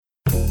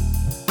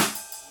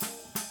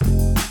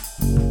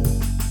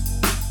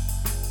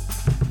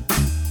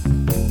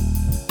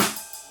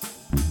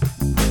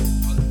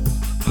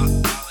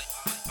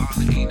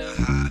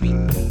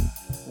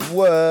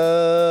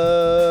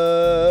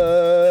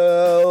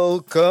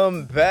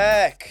Welcome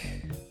back.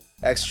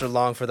 Extra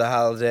long for the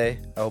holiday.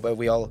 I hope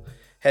we all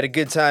had a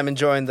good time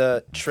enjoying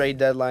the trade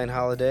deadline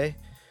holiday.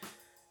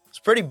 It's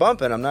pretty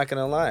bumping, I'm not going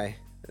to lie.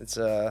 It's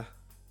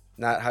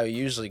not how it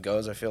usually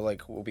goes. I feel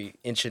like we'll be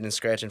inching and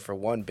scratching for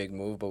one big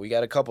move, but we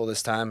got a couple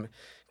this time,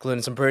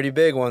 including some pretty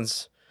big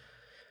ones.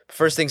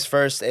 First things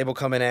first, Abel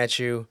coming at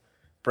you.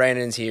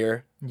 Brandon's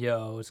here.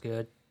 Yo, what's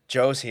good?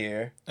 Joe's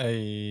here.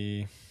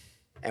 Hey.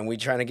 And we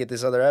trying to get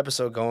this other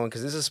episode going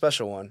because this is a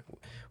special one.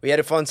 We had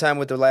a fun time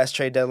with the last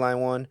trade deadline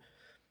one,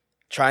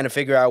 trying to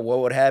figure out what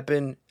would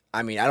happen.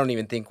 I mean, I don't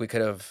even think we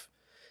could have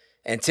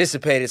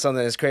anticipated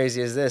something as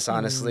crazy as this,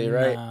 honestly,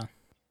 right?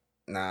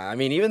 Nah, I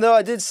mean, even though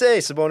I did say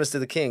Sabonis to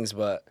the Kings,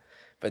 but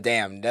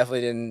damn, definitely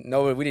didn't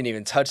know. We didn't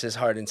even touch this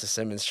hard into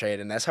Simmons trade,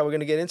 and that's how we're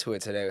gonna get into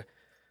it today.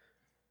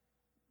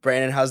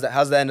 Brandon, how's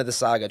the end of the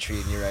saga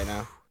treating you right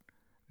now?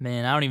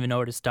 Man, I don't even know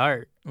where to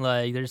start.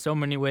 Like, there's so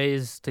many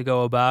ways to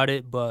go about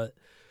it, but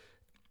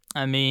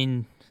I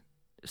mean,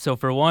 so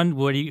for one,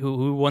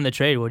 who won the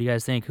trade? What do you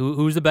guys think?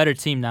 Who's the better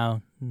team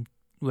now?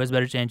 Who has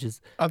better chances?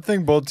 I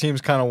think both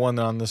teams kind of won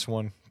on this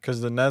one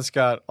because the Nets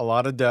got a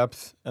lot of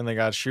depth and they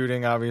got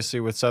shooting, obviously,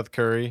 with Seth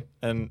Curry.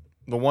 And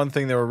the one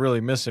thing they were really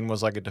missing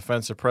was like a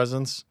defensive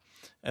presence.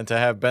 And to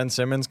have Ben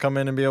Simmons come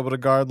in and be able to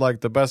guard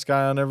like the best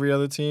guy on every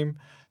other team,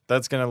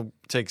 that's going to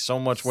take so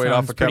much weight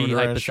off of Kevin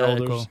Durant's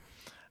shoulders.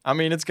 I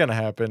mean, it's going to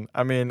happen.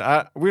 I mean,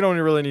 we don't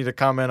really need to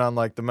comment on,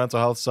 like, the mental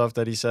health stuff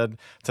that he said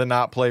to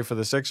not play for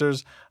the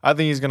Sixers. I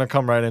think he's going to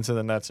come right into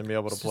the Nets and be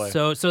able to play.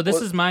 So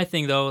this is my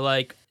thing, though.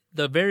 Like,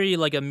 the very,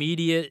 like,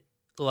 immediate,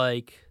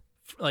 like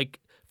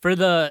for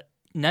the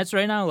Nets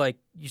right now, like,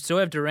 you still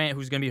have Durant,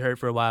 who's going to be hurt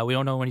for a while. We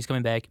don't know when he's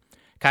coming back.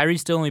 Kyrie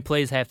still only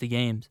plays half the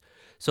games.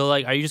 So,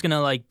 like, are you just going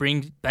to, like,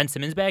 bring Ben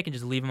Simmons back and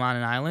just leave him on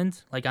an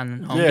island, like,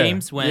 on home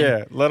games?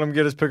 Yeah, let him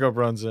get his pickup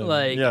runs in.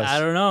 Like, yes. I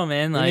don't know,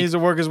 man. Like, he needs to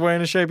work his way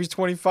into shape. He's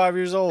 25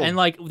 years old. And,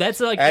 like,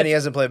 that's, like... And he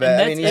hasn't played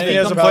bad. He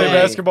hasn't played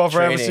basketball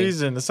for half a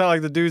season. It's not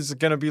like the dude's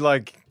going to be,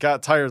 like,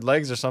 got tired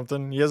legs or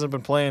something. He hasn't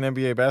been playing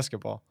NBA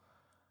basketball.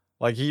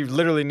 Like, he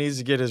literally needs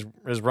to get his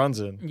runs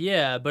in.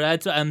 Yeah,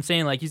 but I'm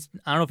saying, like, I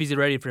don't know if he's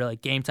ready for,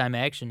 like, game time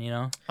action, you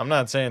know? I'm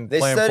not saying they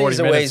playing said 40 he's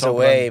a minutes. ways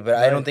away, but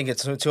right? I don't think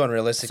it's too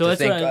unrealistic to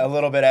think a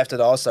little bit after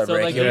the All-Star break.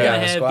 So, like, you're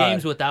going to have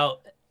games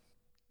without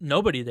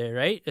nobody there,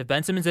 right? If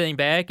Ben Simmons isn't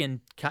back and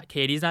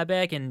KD's not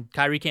back and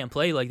Kyrie can't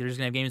play, like, they're just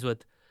going to have games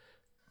with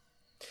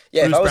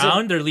Bruce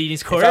Brown, their leading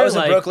scorer. If I was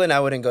in Brooklyn,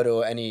 I wouldn't go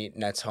to any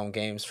Nets home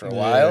games for a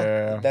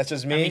while. That's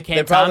just me. I mean,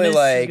 they're probably, Thomas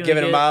like,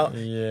 giving them out.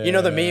 Yeah. You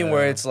know the meme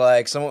where it's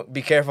like,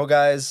 "Be careful,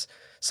 guys.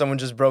 Someone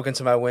just broke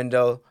into my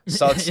window,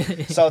 saw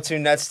 2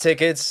 Nets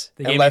tickets,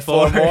 and left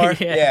 4 more."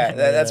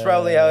 That's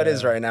probably how it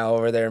is right now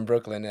over there in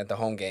Brooklyn at the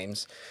home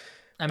games.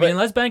 I mean,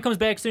 unless Ben comes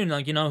back soon,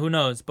 like, you know, who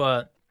knows?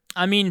 But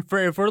I mean,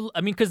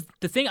 because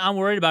the thing I'm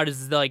worried about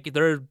is, like,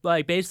 they're,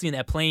 like, basically in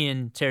that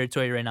play-in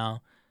territory right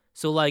now.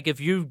 So, like, if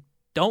you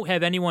don't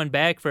have anyone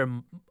back for,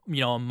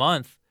 you know, a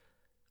month,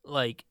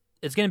 like,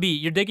 it's gonna be,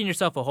 you're digging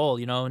yourself a hole,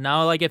 you know.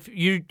 Now, like, if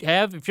you're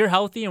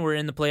healthy and we're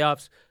in the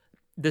playoffs,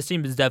 this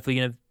team is definitely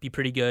going to be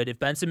pretty good. If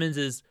Ben Simmons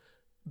is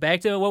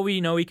back to what we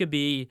know he could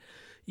be,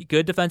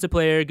 good defensive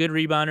player, good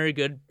rebounder,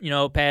 good, you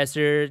know,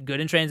 passer, good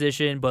in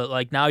transition, but,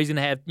 like, now he's going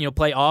to have, you know,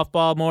 play off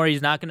ball more.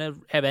 He's not going to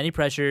have any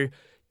pressure.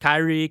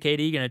 Kyrie,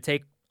 KD going to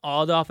take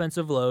all the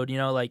offensive load, you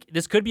know, like,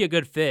 this could be a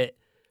good fit,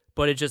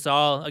 but it's just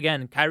all,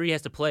 again, Kyrie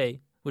has to play,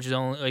 which is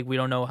only, like, we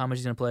don't know how much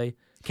he's going to play.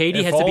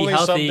 KD has to be healthy.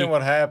 If only something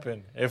would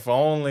happen. If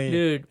only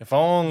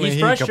he's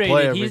he could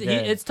play every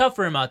game. It's tough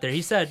for him out there.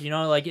 He said, you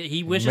know, like,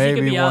 he wishes he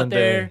could be out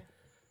there. Day.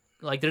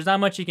 Like, there's not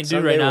much he can do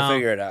Someday right now. We'll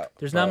figure it out.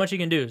 There's not much he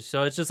can do.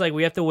 So it's just like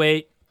we have to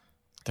wait.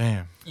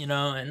 Damn. You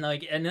know, and,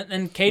 like, and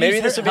KD's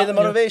maybe this will be the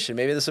motivation.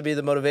 Maybe this will be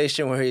the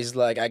motivation where he's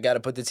like, I got to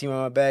put the team on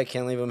my back,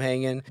 can't leave him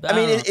hanging. I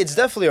mean, it's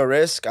definitely a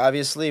risk,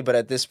 obviously, but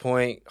at this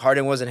point,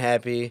 Harden wasn't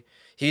happy.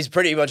 He's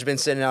pretty much been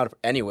sitting out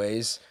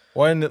anyways.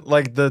 When,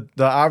 like, the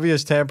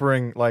obvious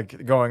tampering,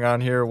 like, going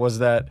on here was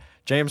that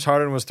James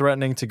Harden was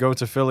threatening to go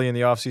to Philly in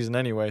the offseason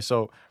anyway.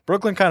 So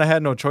Brooklyn kind of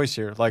had no choice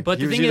here. Like,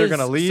 he was either going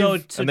to leave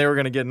and they were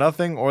going to get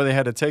nothing, or they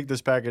had to take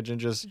this package and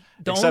just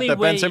accept that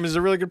Ben Simmons is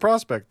a really good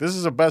prospect. This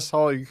is the best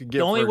haul you could get.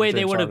 The only way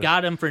they would have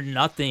got got him for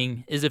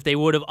nothing is if they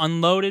would have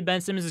unloaded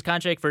Ben Simmons'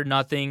 contract for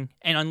nothing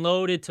and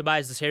unloaded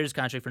Tobias Harris'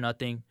 contract for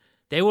nothing.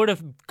 They would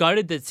have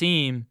gutted the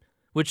team,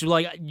 which,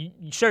 like,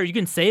 sure, you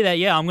can say that,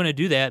 yeah, I'm going to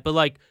do that, but,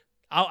 like,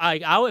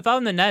 if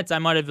I'm the Nets, I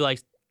might have, like,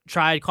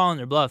 tried calling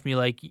their bluff, me,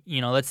 like,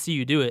 you know, let's see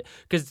you do it,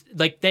 because,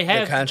 like, they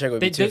have the contract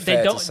would be too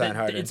fat to sign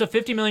Harden. It's a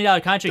 $50 million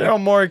contract.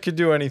 Daryl Morey could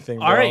do anything.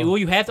 Bro. All right, well,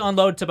 you have to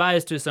unload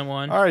Tobias to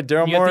someone. All right,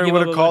 Daryl Morey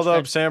would have called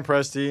up Sam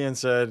Presti and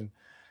said,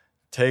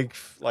 take,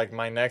 like,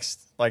 my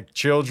next, like,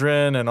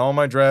 children and all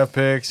my draft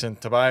picks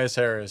and Tobias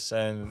Harris,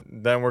 and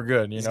then we're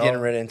good. He's getting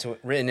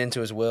written into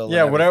his will.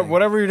 Yeah,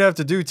 whatever you'd have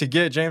to do to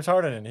get James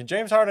Harden in.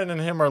 James Harden and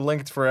him are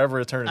linked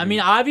forever, eternity. I mean,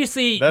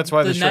 obviously, that's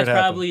why the Nets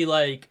probably,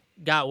 like,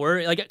 got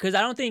worried, like, because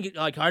I don't think,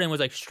 like, Harden was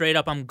like straight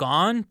up I'm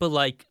gone, but,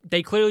 like,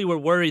 they clearly were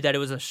worried that it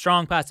was a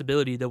strong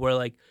possibility that we're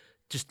like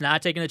just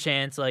not taking a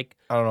chance. Like,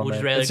 I don't know, would you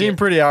man. rather It seemed get-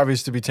 pretty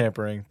obvious to be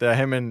tampering. That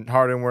him and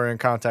Harden were in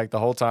contact the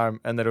whole time,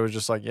 and that it was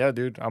just like, yeah,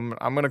 dude, I'm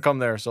gonna come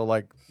there. So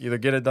like, either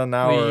get it done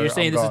now Wait, or you're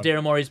saying I'm this gone. is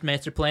Daryl Morey's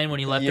master plan when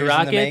he left the Years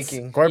in the Rockets?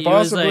 making. Quite He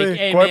was possibly. like,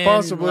 hey, Quite man,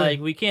 possibly.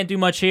 Like, we can't do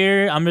much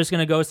here. I'm just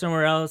gonna go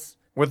somewhere else,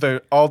 With an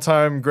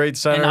all-time great and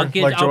center I'll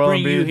like Joel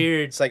bring you Embiid.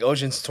 here. It's like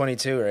Ocean's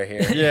 22 right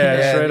here.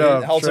 Yeah, straight the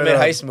up, Ultimate straight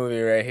up. heist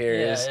movie right here.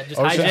 Yeah, is- just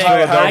Ocean's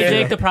hijack, 12, hijack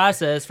yeah. the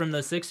process from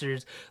the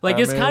Sixers. Like,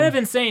 I it's kind mean, of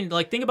insane.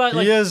 Like, think about,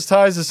 like, He has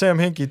ties to Sam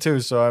Hinkie too,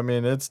 so I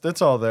mean, it's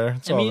all there.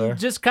 It's I all mean, there.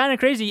 just kind of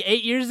crazy.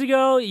 8 years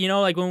ago, you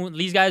know, like when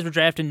these guys were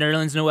drafting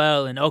Nerlens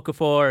Noel and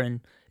Okafor and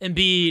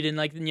Embiid and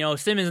like, you know,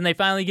 Simmons, and they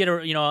finally get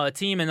a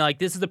team, and like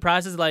this is the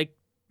process. Like,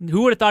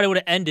 who would have thought it would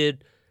have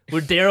ended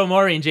with Daryl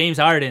Morey and James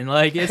Harden?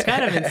 Like, it's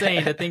kind of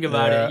insane to think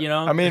about Yeah. it. You know,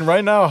 I mean,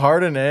 right now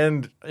Harden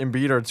and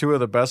Embiid are two of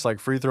the best like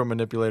free throw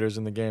manipulators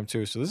in the game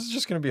too. So this is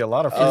just going to be a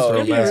lot of free Oh, throw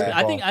It's gonna be-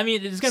 basketball. I think. I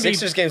mean, it's gonna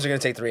Sixers games are going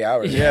to take 3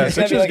 hours. Yeah, It's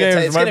gonna be Sixers like a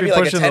games it's might gonna be like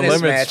a pushing the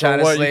tennis limits match, for what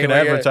honestly, you can where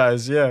you're-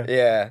 advertise. Yeah.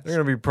 Yeah. They're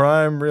gonna be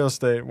prime real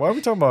estate. Why are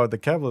we talking about the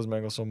capitalism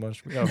angle so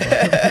much? We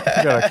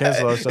gotta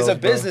cancel ourselves. It's a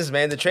bro. business,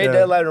 man. The trade Yeah.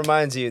 deadline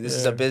reminds you this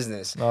is Yeah. a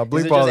business. Nah,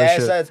 These bleep are all just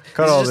this shit. assets.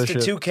 Cut this all is this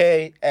just shit. the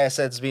 2K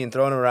assets being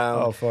thrown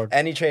around. Oh, fuck.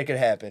 Any trade could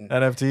happen.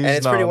 NFTs. And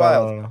it's no, pretty no,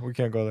 wild. No, we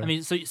can't go there. I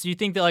mean, so you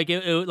think that like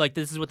like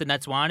this is what the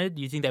Nets wanted?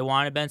 Do you think they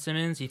wanted Ben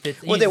Simmons? He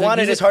fits. What they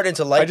wanted is Harden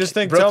to like I just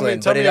think Brooklyn,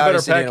 tell but me it a better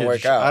obviously didn't package.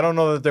 work out. I don't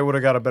know that they would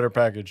have got a better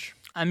package.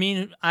 I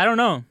mean, I don't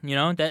know. You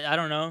know that I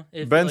don't know.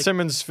 If, Ben like,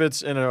 Simmons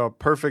fits in a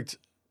perfect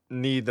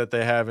need that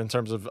they have in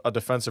terms of a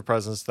defensive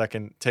presence that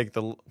can take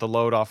the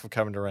load off of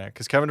Kevin Durant,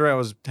 because Kevin Durant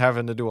was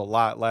having to do a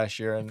lot last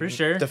year, and for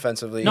sure.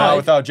 defensively. No, now it-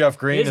 without Jeff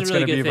Green, It is it's a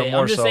really going to be good even fit.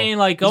 more I'm just so. saying,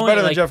 like, He's going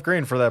better than like, Jeff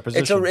Green for that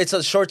position. It's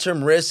a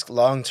short-term risk,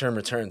 long-term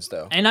returns,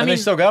 though. and I and mean, they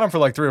still got him for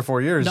like 3 or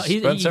 4 years. no,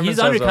 Ben Simmons he's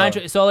under has a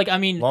contract. So like, I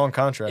mean, long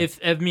contract. if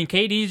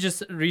KD's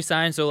just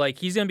re-signed, so like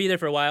he's gonna be there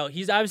for a while.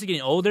 He's obviously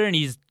getting older and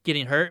he's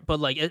getting hurt, but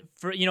like if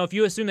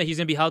you assume that he's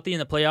gonna be healthy in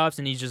the playoffs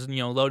and he's just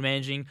load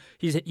managing,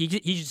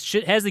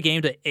 has the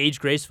game to age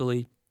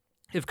gracefully.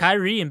 If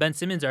Kyrie and Ben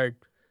Simmons are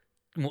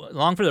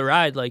along for the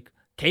ride, like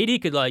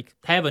KD could like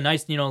have a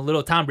nice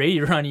little Tom Brady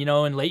run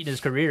and late in his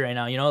career right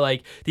now.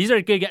 Like these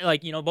are good guys.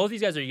 Like both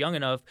these guys are young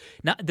enough.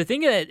 Now the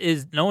thing that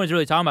is no one's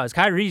really talking about is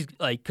Kyrie's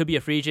like could be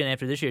a free agent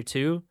after this year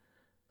too.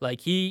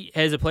 Like he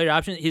has a player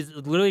option. He's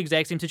literally the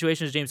exact same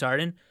situation as James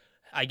Harden.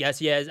 I guess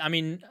he has. I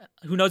mean,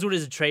 who knows what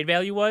his trade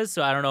value was?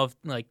 So I don't know if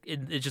like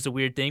it's just a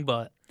weird thing,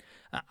 but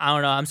I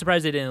don't know. I'm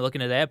surprised they didn't look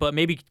into that. But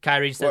maybe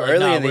Kyrie said Well, like,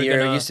 early nah, in the we're year,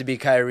 gonna, it used to be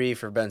Kyrie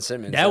for Ben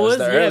Simmons. that was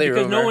the yeah early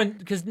because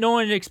rumor. no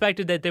one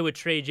expected that they would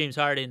trade James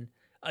Harden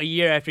a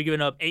year after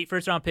giving up 8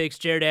 first-round picks,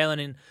 Jared Allen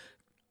and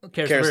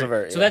Karis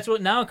LeVert. So yeah. that's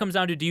what now it comes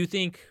down to. Do you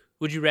think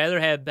would you rather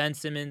have Ben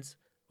Simmons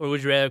or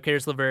would you rather have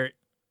Karis LeVert,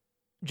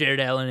 Jared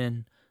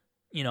Allen,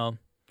 and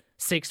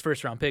 6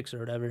 first-round picks or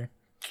whatever?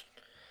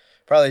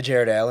 Probably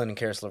Jared Allen and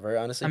Karis LeVert,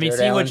 honestly. I mean, Jared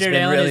seeing what Allen's Jared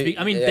been Allen really, is.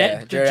 I mean,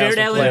 yeah, Jared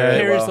Allen playing and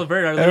really Karis well.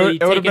 LeVert are it literally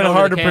would have taking been over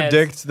hard the to Cavs.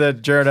 predict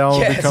that Jared Allen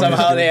would Yeah, become somehow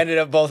this they good. ended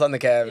up both on the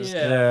Cavs.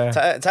 Yeah.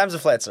 Yeah. Time's a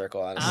flat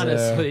circle, honestly.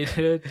 Honestly,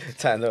 dude.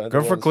 Time to- Good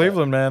the for world's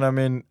Cleveland, man. I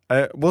mean,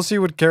 we'll see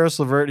with Karis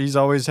LeVert. He's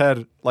always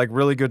had like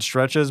really good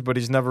stretches, but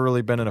he's never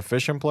really been an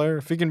efficient player.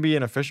 If he can be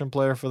an efficient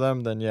player for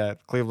them, then yeah,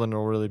 Cleveland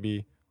will really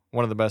be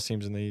one of the best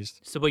teams in the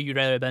East. So, what you'd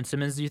rather have Ben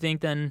Simmons? Do you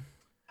think then?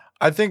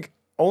 I think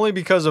only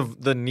because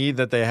of the need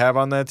that they have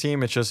on that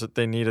team. It's just that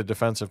they need a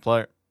defensive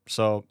player,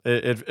 so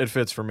it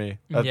fits for me.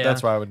 Yeah.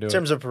 That's why I would do In it.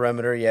 terms of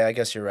perimeter, yeah, I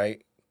guess you're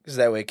right. Because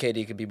that way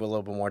KD could be a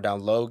little bit more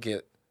down low,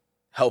 get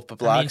help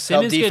blocks, I mean, help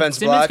Simmons defense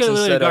could blocks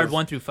literally instead guard of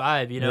 1 through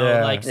 5.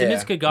 Yeah. Like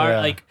Simmons Yeah. could guard Yeah.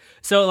 like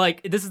so.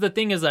 Like this is the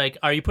thing is like,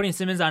 are you putting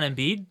Simmons on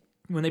Embiid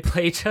when they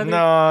play each other? No,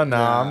 I'm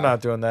not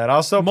doing that.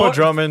 I'll still More- put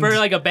Drummond. for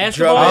like a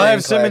basketball. Drummond I'll and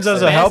have Simmons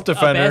as a Claxton. help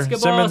defender. basketball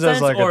Simmons as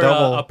sense like a or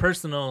double. a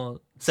personal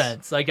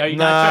sense. Like, are you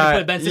Nah, not trying to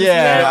put Ben Simmons yeah,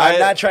 in there? I'm I-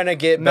 not trying to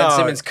get Ben No.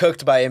 Simmons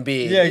cooked by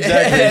Embiid. Yeah,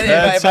 exactly. If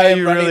That's I how am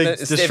you running really the-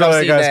 if destroy I'm a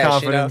Steve guy's Nash,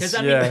 confidence. Because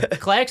I mean, Yeah.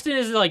 Claxton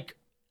is like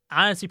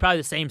honestly probably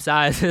the same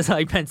size as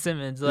like Ben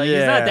Simmons. Like yeah.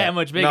 he's not that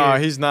much bigger. No,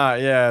 he's not.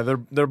 Yeah,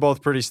 they're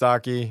both pretty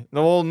stocky.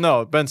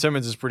 No, Ben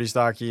Simmons is pretty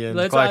stocky, and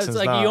That's why it's Claxton's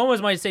like not. you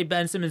almost might say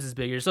Ben Simmons is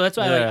bigger. So that's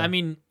why like Yeah. I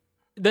mean,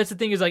 that's the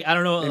thing is like I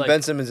don't know. And Like,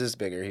 Ben Simmons is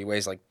bigger. He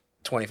weighs like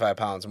 25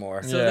 pounds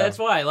more. so Yeah. that's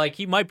why like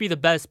he might be the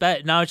best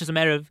bet. Now it's just a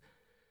matter of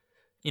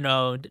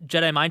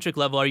Jedi mind trick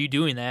level. Are you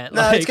doing that?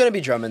 No, Like, it's gonna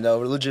be Drummond though.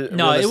 No, it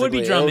would be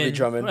realistically, Drummond.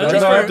 Drummond. At You But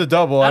least don't for- have to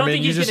double. I I don't mean,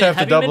 think you he's just gonna have to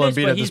heavy double minutes,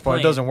 Embiid but at this he's point. It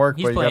playing. doesn't work,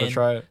 He's but you got to playing.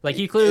 try it. Like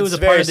he clearly was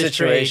it's a part very of this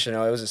trade.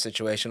 situational. It was a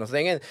situational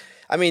thing, and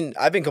I mean,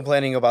 I've been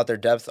complaining about their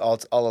depth all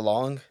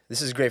along.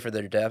 This is great for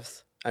their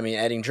depth. I mean,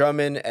 adding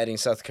Drummond, adding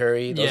Seth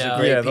Curry, those Yeah. are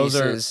great Yeah, pieces.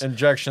 those are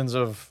injections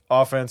of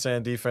offense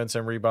and defense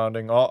and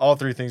rebounding. All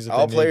three things that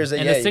All they players need. that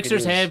And yeah, the you could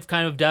Sixers use. have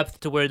kind of depth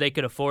to where they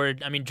could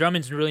afford. I mean,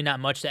 Drummond's really not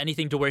much to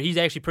anything to where he's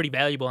actually pretty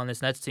valuable on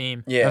this Nets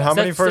team. Yeah, And how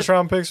many Seth- first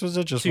round picks was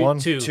it? Just one?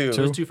 Two. Two. It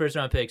was 2 first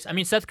round picks. I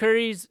mean, Seth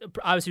Curry's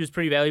obviously was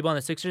pretty valuable on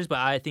the Sixers, but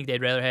I think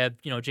they'd rather have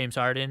James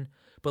Harden.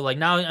 But like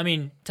now, I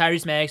mean,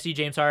 Tyrese Maxey,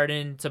 James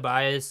Harden,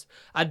 Tobias.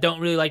 I don't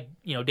really like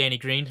Danny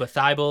Green, but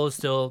Thibault is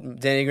still.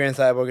 Danny Green and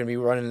Thibault are gonna be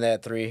running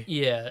that 3.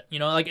 Yeah,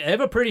 like they have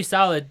a pretty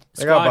solid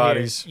They got squad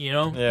bodies. here.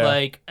 Yeah.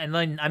 Like, and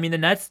then I mean the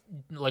Nets,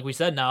 like we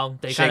said, now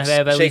they kind of Shake's,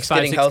 have at Shake's least 5,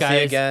 getting 6 healthy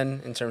guys.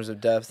 again in terms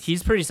of depth.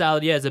 He's pretty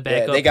solid, as a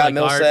backup. They got like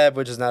guard. Millsap,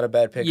 which is not a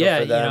bad pickup Yeah,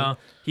 for them.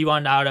 he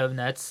wanted out of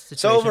Nets. So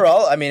Situation.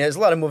 overall, I mean, there's a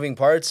lot of moving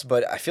parts,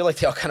 but I feel like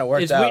they all kind of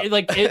worked It's out.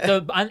 weird,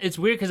 it's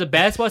weird because the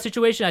basketball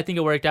situation, I think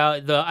it worked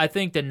out. I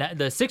think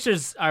the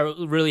Sixers are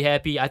really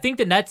happy. I think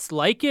the Nets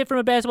like it from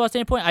a basketball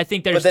standpoint. I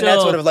think they're But the still.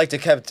 Nets would have liked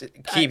to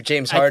keep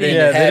James I Harden think-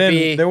 Yeah,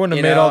 happy. they wouldn't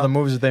have made all the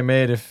moves that they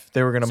made if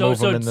they were going to move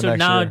him in the next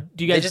now, year.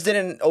 do you They guys? just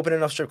didn't open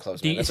enough strip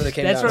clubs. Man. That's what it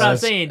came That's down what to. I'm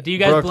saying. Do you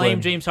guys Brooklyn.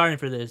 blame James Harden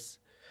for this?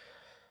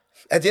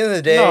 At the end of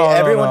the day, No,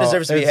 everyone no.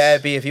 deserves to be It's-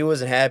 happy. If he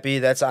wasn't happy,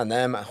 that's on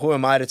them. Who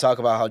am I to talk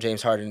about how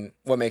James Harden,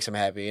 what makes him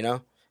happy, you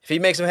know? If he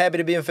makes him happy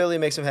to be in Philly,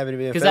 makes him happy to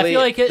be in 'Cause I Philly.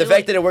 feel like the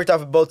fact that it worked out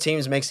for both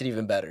teams makes it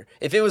even better.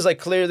 If it was like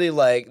clearly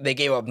like they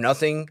gave up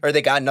nothing or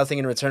they got nothing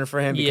in return for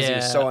him because he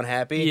was so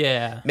unhappy,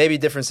 Yeah. maybe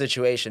different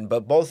situation.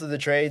 But both of the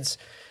trades,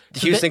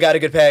 So Houston got a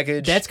good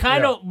package. That's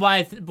kind of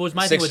why was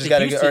my thing with Sixers the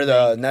got Houston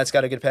the thing. Nets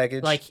got a good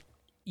package. Like,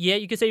 yeah,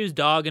 you could say he was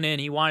dogging it and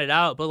he wanted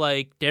out, but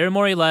like Daryl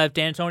Morey left,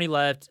 D'Antoni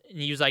left, and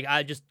he was like,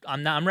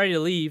 I'm ready to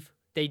leave.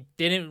 They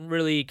didn't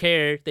really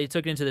care. They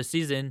took it into the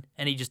season,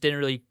 and he just didn't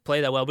really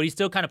play that well. But he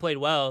still kind of played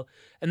well.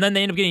 And then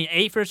they ended up getting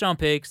 8 first-round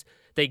picks.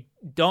 They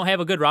don't have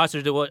a good roster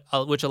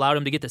which allowed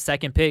him to get the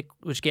second pick,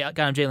 which got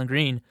him Jalen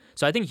Green.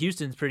 So I think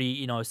Houston's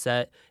pretty,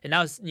 set. And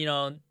now,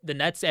 the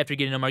Nets after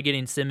getting him are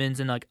getting Simmons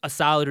and like a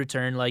solid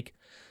return. Like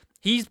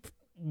he's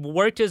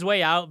worked his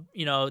way out.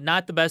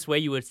 Not the best way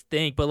you would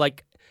think, but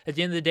like at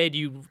the end of the day, do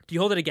you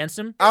hold it against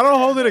him? I don't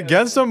hold it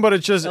against him, but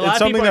it's A lot of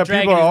something people are that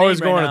dragging people are his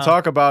always name right going now. to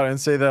talk about and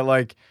say that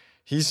like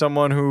he's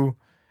someone who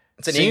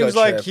it's an ego seems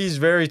like trip. he's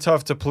very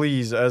tough to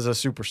please as a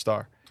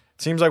superstar.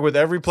 It seems like with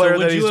every player So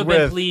would that you he's have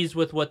been with, pleased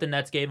with what the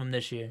Nets gave him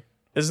this year?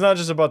 it's not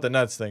just about the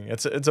Nets thing.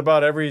 It's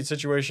about every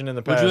situation in the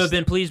Would past. you have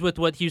been pleased with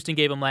what Houston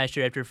gave him last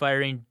year after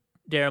firing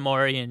Daryl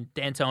Morey and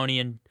D'Antoni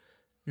and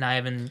not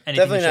having anything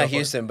Definitely to show not for it?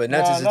 Houston, but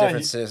Nets No, is a no,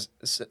 different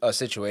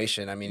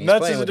situation. I mean, he's Nets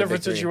playing is a with the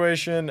different big three.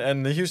 situation,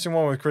 and the Houston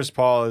one with Chris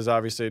Paul is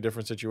obviously a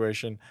different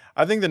situation.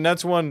 I think the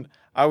Nets one,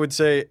 I would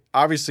say,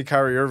 obviously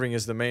Kyrie Irving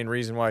is the main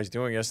reason why he's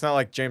doing it. It's not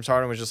like James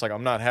Harden was just like,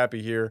 I'm not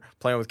happy here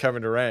playing with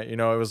Kevin Durant. It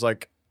was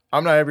like,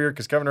 I'm not happy here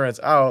because Kevin Durant's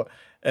out,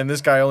 and this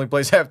guy only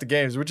plays half the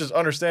games, which is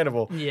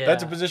understandable. Yeah.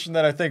 That's a position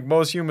that I think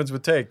most humans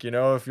would take.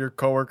 If your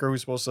coworker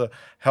who's supposed to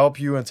help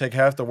you and take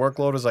half the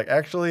workload is like,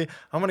 actually,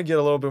 I'm going to get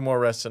a little bit more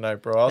rest tonight,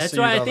 bro. I'll That's see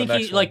you why I on think the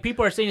next he one. like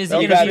people are saying is You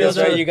he got gonna be able this,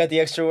 right? to? You got the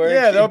extra work.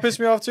 Yeah, that'll piss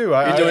me off too.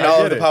 You're doing I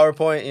all of get the it.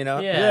 PowerPoint,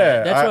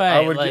 Yeah,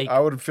 that's why. I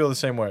would feel the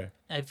same way.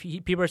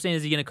 People are saying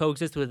is he gonna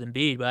coexist with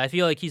Embiid, but I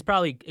feel like he's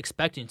probably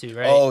expecting to,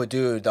 right? Oh,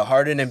 dude, the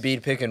Harden and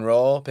Embiid pick and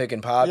roll, pick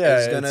and pop Yeah,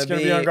 is gonna it's be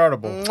gonna be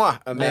unguardable.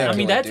 Immaculate, I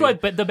mean that's dude. why,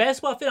 but the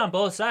basketball fit on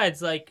both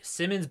sides. Like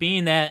Simmons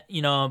being that,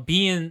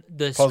 being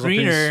the Puzzle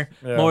screener piece,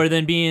 yeah. more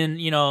than being,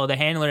 the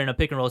handler in a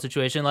pick and roll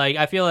situation. Like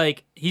I feel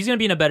like he's gonna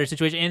be in a better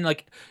situation. And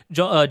like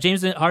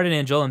James Harden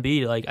and Joel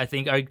Embiid, like I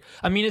think are.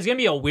 I mean, it's gonna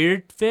be a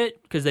weird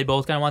fit because they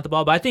both kind of want the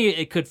ball, but I think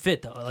it could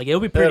fit though. Like it'll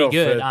be pretty It'll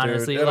good, fit, dude.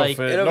 honestly. It'll Like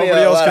fit. It'll be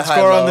Nobody a else lot can of high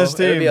score on low. this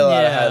It'll team. be a lot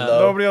of Yeah. high low.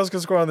 Nobody else can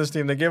score on this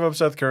team. They gave up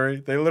Seth Curry.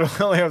 They literally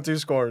only have 2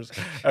 scores.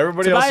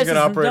 Everybody else Tobias is going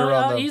to operate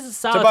around them. He's a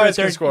solid Tobias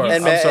third. can score. he's-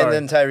 and, I'm and sorry.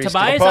 then Tyrese.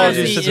 Tobias Apologies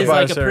honestly to is Tobias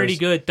like a pretty Harris.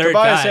 good third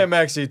Tobias guy. and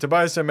Maxey.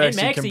 Tobias and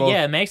Maxey can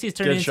both. Maxey's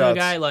turned get into shots. a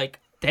guy like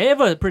they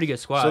have a pretty good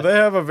squad. So they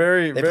have a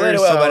very, They very played it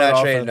well by solid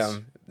not trading offense.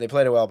 them. They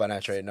played it well by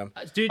not trading them.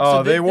 Dude, Oh,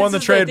 so they won the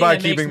this is trade thing by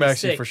that makes keeping me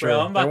Maxey sick, for bro. sure.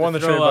 I'm about They won to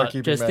the throw trade by up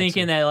keeping just Maxey.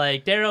 thinking that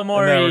like Daryl In that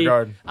Morey.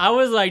 regard. I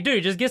was like,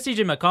 dude, just get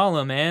CJ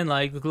McCollum, man.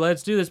 Like,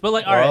 let's do this. But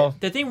like, all Well,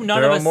 right, the thing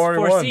none of Daryl us Morey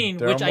won. foreseen,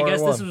 Daryl which I Morey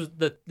guess won.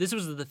 this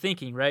was the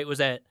thinking, right? Was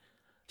that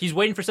he's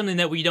waiting for something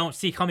that we don't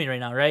see coming right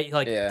now, right?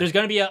 Like, Yeah. there's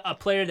gonna be a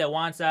player that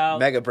wants out.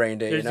 Mega brain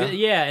day, you There's- know.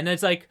 Yeah, and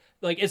it's like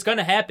it's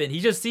gonna happen. He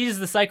just sees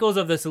the cycles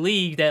of this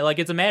league that like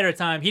it's a matter of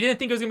time. He didn't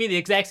think it was gonna be the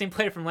exact same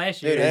player from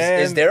last year. Dude,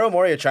 is And- Daryl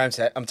Morey a time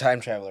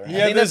traveler? I He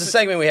had think that's a this-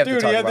 segment we have Dude,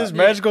 to talk he had about. this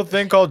magical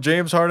thing called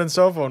James Harden's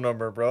cell phone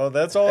number, bro.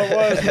 That's all it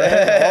was,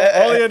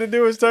 man. all he had to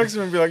do was text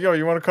him and be like, yo,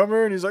 you want to come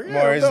here? And he's like,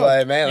 yeah, Morey's I'm down.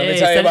 like, man, let me Hey,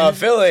 tell you sending- about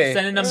Philly.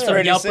 Sending them It's some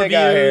pretty Yelp sick reviews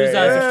out here.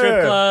 on some strip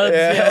Yeah. clubs.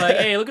 Yeah. Yeah, like,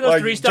 hey, look at those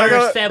Like, 3-star check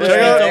out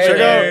establishments over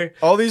there.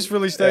 all these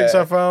Philly steaks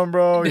Yeah. I found,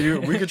 bro.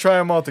 We could try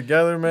them all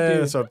together, man.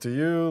 Dude. It's up to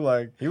you.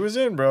 Like, he was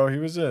in, bro. He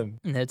was in.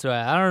 That's right.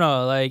 I don't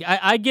know. Like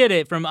I get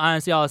it from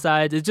honestly all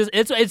sides. It's just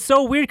it's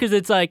so weird because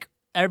it's like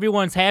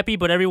everyone's happy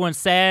but everyone's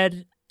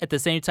sad at the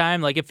same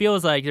time. Like it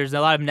feels like there's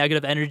a lot of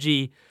negative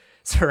energy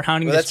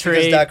surrounding Well, this that's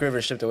because trade. Doc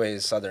Rivers shipped away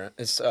his son-in-law.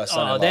 that's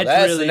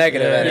That's really- the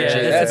negative yeah,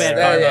 energy. that's the bad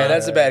karma. Yeah,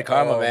 that's the bad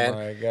karma, Oh man.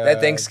 my God.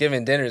 That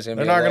Thanksgiving dinner is gonna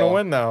They're be. not going going to to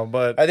win now,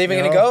 but Are they even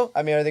you going to know, go?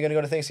 I mean, are they going to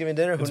go to Thanksgiving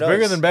dinner? Who It's knows?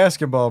 bigger than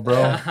basketball,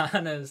 bro.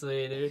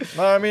 Honestly, dude.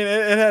 No, I mean,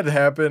 it had to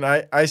happen.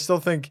 I still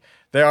think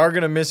they are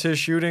going to miss his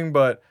shooting,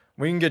 but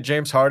we can get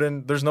James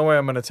Harden. There's no way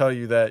I'm going to tell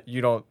you that you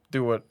don't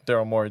do what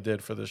Daryl Morey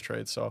did for this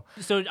trade. So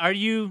So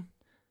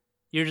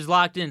you're just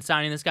locked in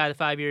signing this guy to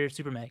 5-year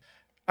Supermax?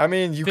 I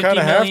mean, you 50 kind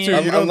of have million.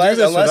 to. You don't do this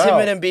unless him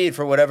without. and Embiid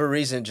for whatever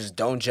reason just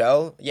don't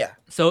gel. Yeah.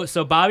 So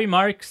Bobby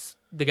Marks,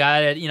 the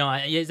guy that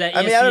is at ESPN,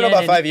 I mean, I don't know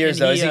about 5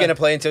 years and though. Is he going to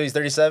play until he's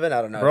 37?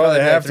 I don't know. Bro, Probably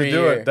they like have to 3 do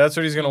year. it. That's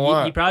what he's gonna He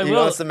want. probably He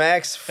will. wants the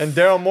max. And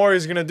Daryl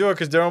Morey's gonna do it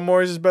because Daryl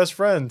Morey's his best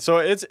friend. So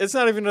it's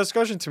not even a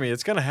discussion to me.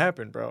 It's gonna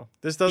happen, bro.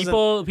 This doesn't.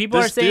 People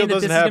are this saying deal that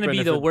this is doesn't going to happen be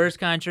if the it- worst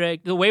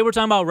contract. The way we're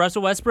talking about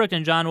Russell Westbrook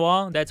and John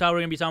Wall, that's how we're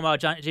going to be talking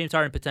about James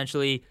Harden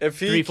potentially If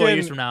he 3-4 can-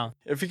 years from now.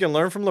 If he can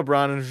learn from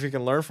LeBron and if he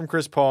can learn from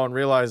Chris Paul and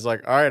realize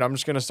like, all right, I'm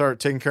just gonna start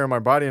taking care of my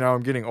body now.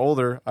 I'm getting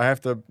older. I have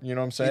to, you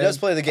know what I'm He saying? does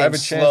play the I game have a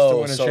chance to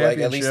slow, win a so like at least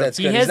championship. that's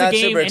He good. has He's not a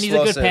game super and he's a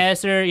good explosive.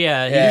 passer.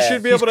 Yeah, Yeah. He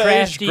should be he's able to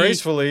crafty. age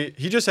gracefully.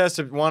 He just has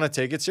to want to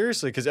take it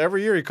seriously because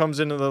every year he comes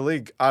into the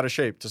league out of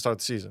shape to start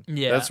the season.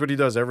 Yeah. That's what he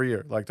does every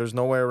year. Like, there's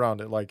no way around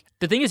it. Like,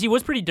 The thing is, he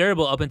was pretty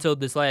durable up until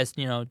this last,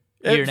 year and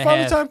a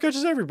Father half. Time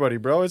catches everybody,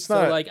 bro. It's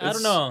So not. like, I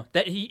don't know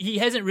that he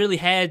hasn't really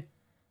had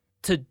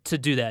to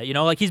do that.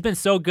 Like he's been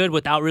so good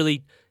without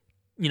really,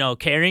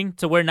 caring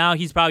to where now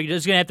he's probably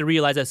just gonna have to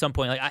realize at some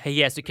point like he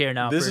has to care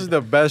now. This for- is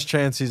the best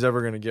chance he's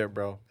ever gonna get,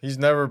 bro. He's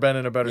never been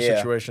in a better Yeah.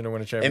 situation to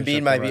win a championship.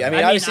 Embiid might than be. right I now.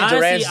 mean, obviously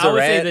Durant's I would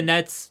say Durant, the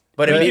Nets.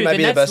 but Dude, Embiid might be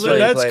the Nets best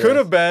literally- The player. Nets could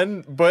have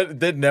been, but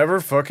they never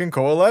fucking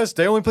coalesced.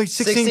 They only played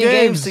 16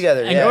 games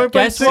together. And Yeah. only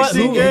played guess what?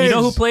 16 You know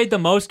who games. played the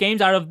most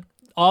games out of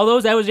all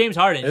those? That was James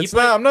Harden. It's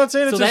not. I'm not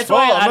saying it's so his that's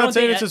why fault. I I'm don't not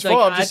saying think it's his that- like,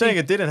 fault. I'm I just saying think-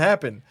 it didn't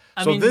happen.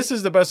 I So mean, this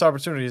is the best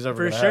opportunity he's ever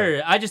for gonna sure.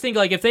 have. I just think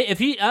like if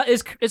he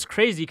it's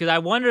crazy because I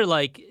wonder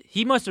like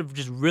he must have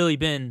just really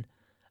been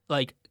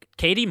like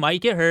Katie might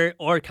get hurt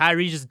or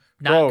Kyrie's just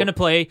not Bro, gonna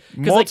play. 'Cause,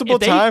 like, Multiple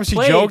if they times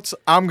played, he joked,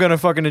 "I'm gonna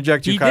fucking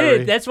eject you, He Kyrie."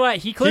 did. That's why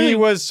he clearly He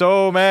was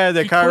so mad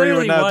that he Kyrie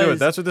would clearly not do was. it.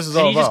 That's what this is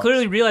And all he just about.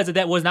 clearly realized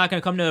that was not going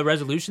to come to a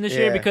resolution this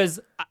year Yeah. because,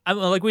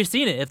 like we've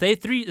seen it. If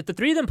the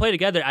three of them play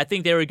together, I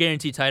think they were a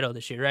guaranteed title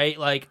this year, right?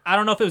 Like I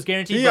don't know if it was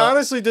guaranteed. He but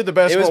honestly did the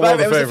basketball by-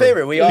 world it was a a favor.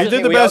 favor. We all He did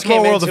came- the we all basketball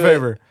came world a into it.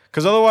 favor.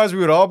 Because otherwise we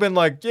would all been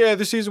like, yeah,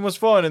 this season was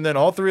fun. And then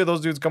all three of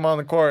those dudes come on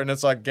the court and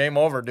it's like, game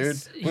over, dude.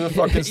 We would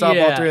fucking stop all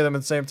Yeah. three of them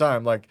at the same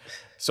time. Like,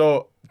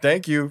 so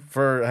thank you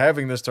for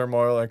having this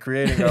turmoil and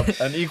creating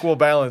an equal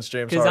balance,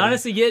 James because Harden.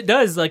 honestly, yeah, it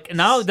does. Like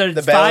now there's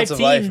The 5 balance of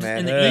teams life, man.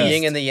 in The the East.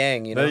 yin and the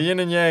yang. You know. The yin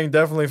and yang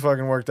definitely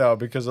fucking worked out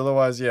because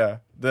otherwise, yeah,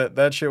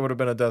 that shit would have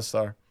been a Death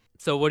Star.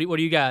 So what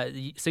do you got?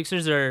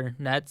 Sixers or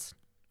Nets,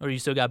 or you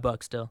still got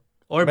Bucks still,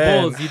 or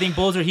Man. Bulls? Do you think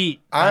Bulls or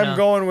Heat? I I'm know.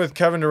 going with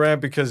Kevin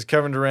Durant because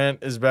Kevin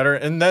Durant is better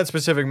in that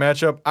specific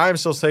matchup. I'm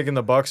still taking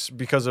the Bucks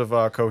because of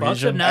Bucks have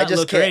cohesion. not I just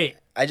look can't. great.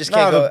 I just No,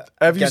 can't go.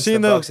 have you against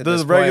seen the the- Bucks at the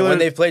this point. regular- when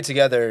they've played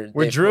together?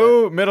 With they've-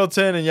 Drew,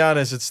 Middleton, and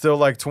Giannis, it's still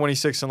like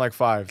 26 and like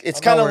 5. It's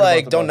I'm not kind of worried about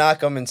like the don't Bucks. knock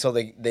them until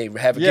they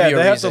have Yeah, give you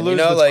a they have to reason. lose You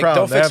know, the like crown.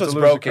 don't They fix have what's to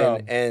lose the broken,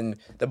 crown. and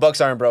the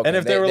Bucks aren't broken. And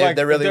if they were like,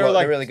 they're really if they were good.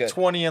 like They're really good.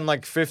 20 and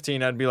like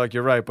 15, I'd be like,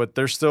 you're right. But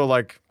they're still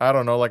like, I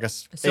don't know, like a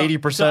So-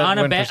 80% so on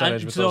a win ba-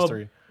 percentage with so- those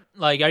three.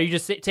 Like, are you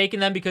just taking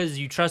them because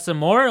you trust them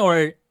more,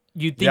 or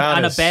you think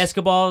on a Giannis.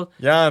 basketball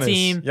Giannis,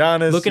 team,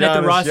 Giannis, looking at the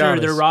Giannis, roster, Giannis.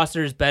 their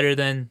roster is better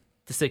than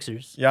the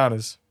Sixers?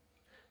 Giannis.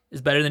 Is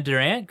better than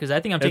Durant? Because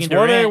I think I'm It's taking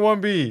 1A,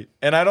 Durant. 1B.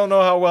 And I don't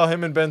know how well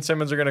him and Ben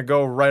Simmons are going to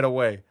go right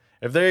away.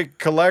 If they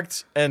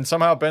collect and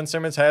somehow Ben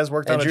Simmons has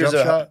worked And on a Drew's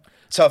jump a shot.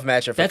 tough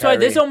matchup for That's Kyrie. why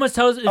this almost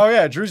tells. Oh,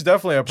 yeah. Drew's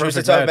definitely a Drew's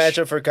perfect a tough match.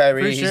 matchup for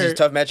Kyrie. For He's sure. a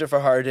tough matchup for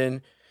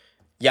Harden.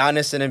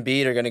 Giannis and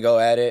Embiid are going to go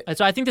at it.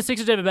 So I think the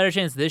Sixers have a better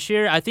chance this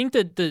year. I think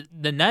that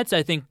the Nets,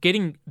 I think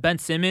getting Ben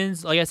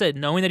Simmons, like I said,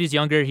 knowing that he's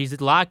younger, he's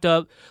locked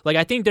up. Like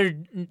I think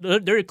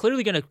they're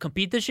clearly going to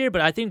compete this year, but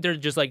I think they're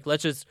just like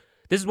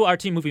this is what our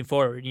team moving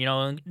forward,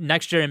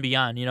 next year and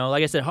beyond.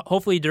 Like I said,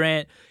 hopefully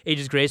Durant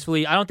ages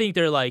gracefully. I don't think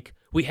they're like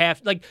we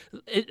have like.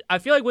 I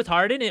feel like with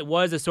Harden, it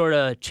was a sort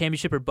of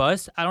championship or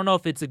bust. I don't know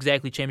if it's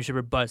exactly championship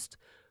or bust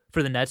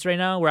for the Nets right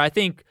now. Where I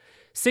think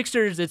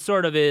Sixers, it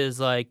sort of is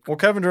like. Well,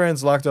 Kevin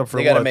Durant's locked up for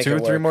They gotta what, make 2, it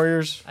 3 work. more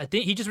years? I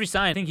think he just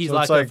resigned. I think he's So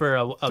it's locked like up for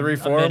a 3, a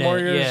 4 minute. more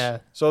years? Yeah.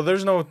 So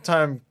there's no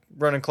time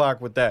running clock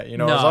with that.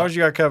 No. As long as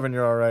you got Kevin,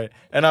 you're all right.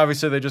 And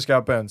obviously they just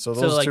got Ben. So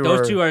those,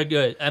 Those two are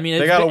good. I mean,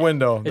 they got a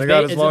window. it's They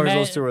got as it's long a as ma-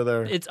 those two are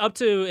there. It's up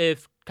to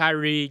if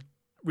Kyrie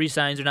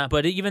resigns or not.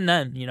 But even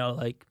then,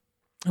 like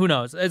who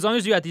knows? As long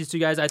as you got these two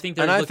guys, I think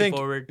they're And I looking think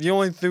forward. the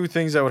only two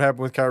things that would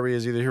happen with Kyrie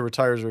is either he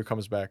retires or he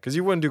comes back. Because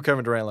you wouldn't do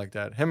Kevin Durant like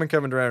that. Him and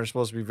Kevin Durant are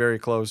supposed to be very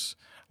close.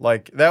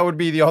 Like, that would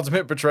be the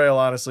ultimate betrayal,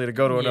 honestly, to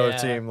go to another Yeah.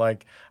 team.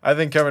 Like, I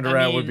think Kevin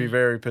Durant would be mean,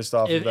 very pissed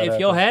off If that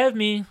you'll happened. have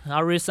me,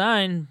 I'll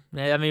resign.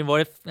 I mean, what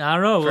if I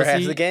don't know? For We'll half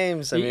see. the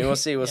games. I mean, we'll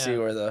see. We'll see Yeah.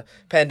 where the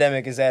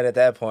pandemic is at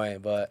that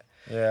point. But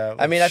Yeah.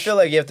 I mean, I feel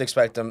like you have to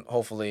expect them,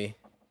 hopefully,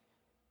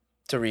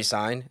 to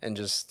resign and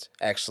just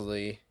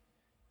actually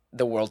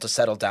the world to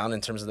settle down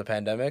in terms of the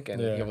pandemic,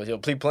 and Yeah. he'll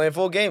be playing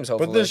full games.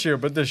 Hopefully, But this year.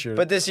 But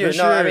this year,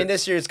 no. I mean,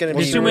 this year it's going to we'll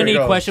There's be too see where many it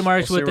goes. question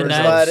marks We'll see with the where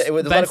it Nets. goes. There's a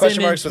lot Ben of question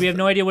Simmons, marks with- we have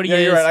no idea what he Yeah,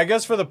 is. you're right. I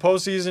guess for the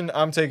postseason,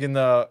 I'm taking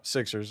the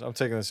Sixers. I'm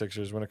taking the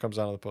Sixers when it comes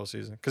down to the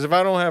postseason. Because if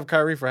I don't have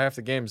Kyrie for half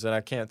the games, then I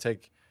can't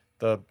take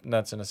the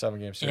Nets in a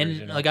 7-game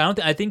series. And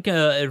I think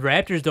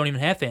Raptors don't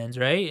even have fans,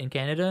 right, in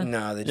Canada.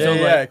 No, they yeah, don't.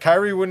 yeah.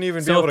 Kyrie wouldn't even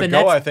be so able if to the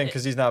go, Nets- I think,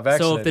 because he's not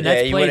vaccinated. So if the Yeah,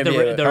 Nets you play wouldn't the be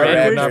able- the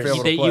Kyrie would not Raptors, be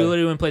able to you play.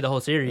 literally wouldn't play the whole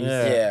series.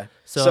 Yeah. Yeah.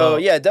 So- So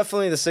yeah,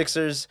 definitely the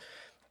Sixers.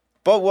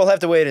 But we'll have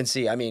to wait and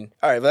see. I mean,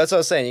 all right, but that's what I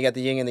was saying. You got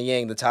the yin and the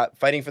yang, the top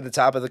fighting for the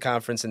top of the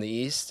conference in the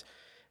East.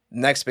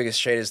 Next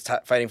biggest trade is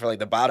fighting for like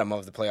the bottom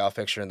of the playoff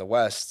picture in the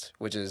West,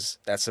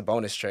 that's a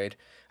bonus trade.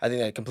 I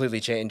think that completely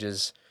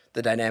changes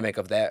the dynamic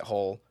of that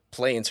whole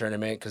play-in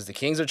tournament because the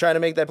Kings are trying to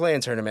make that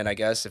play-in tournament, I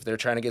guess, if they're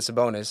trying to get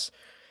Sabonis.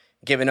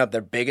 Giving up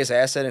their biggest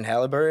asset in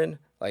Halliburton,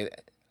 like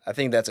I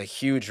think that's a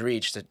huge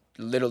reach to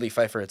literally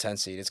fight for a 10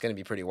 seed. It's going to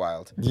be pretty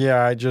wild.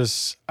 Yeah,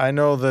 I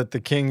know that the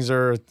Kings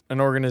are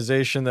an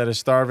organization that is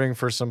starving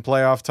for some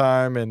playoff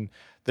time, and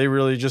they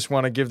really just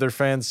want to give their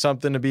fans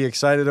something to be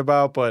excited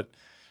about, but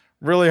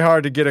really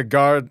hard to get a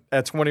guard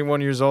at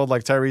 21 years old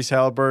like Tyrese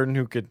Halliburton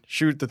who could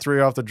shoot the three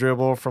off the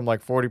dribble from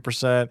like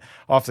 40%,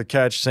 off the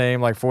catch,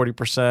 same like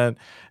 40%.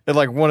 And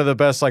like one of the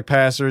best like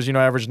passers,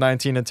 averaged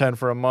 19 and 10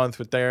 for a month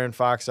with De'Aaron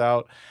Fox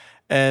out.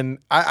 And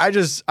I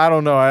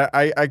don't know.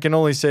 I can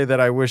only say that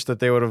I wish that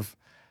they would have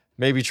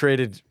maybe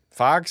traded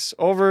Fox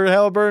over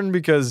Halliburton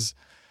because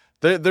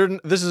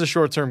this is a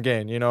short-term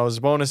gain.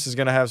 Sabonis is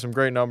going to have some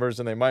great numbers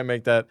and they might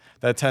make that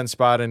 10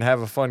 spot and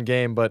have a fun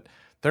game, but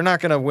they're not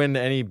going to win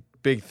any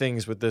big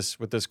things with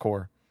this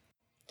core.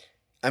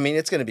 I mean,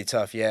 it's going to be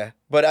tough, yeah.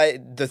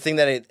 But the thing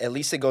that at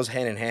least it goes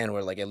hand in hand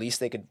where like at least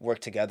they could work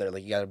together.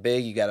 Like you got a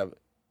big, you got a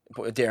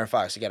De'Aaron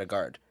Fox, you got a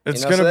guard.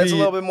 It's going to be a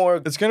little bit more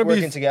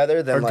working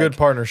together than a good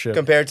partnership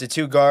compared to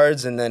two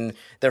guards and then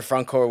their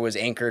front court was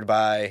anchored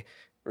by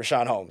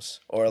Rashawn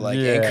Holmes or like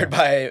anchored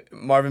by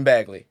Marvin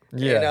Bagley.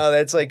 Yeah.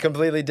 That's like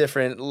completely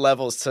different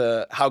levels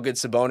to how good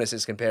Sabonis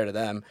is compared to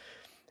them.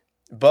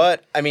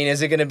 But I mean,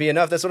 is it going to be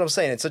enough? That's what I'm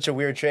saying. It's such a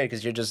weird trade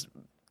because you're just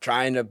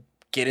trying to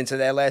get into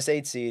that last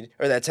 8 seed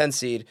or that 10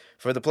 seed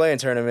for the play-in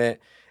tournament,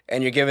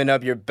 and you're giving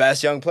up your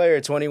best young player,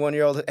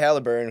 21-year-old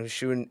Halliburton, who's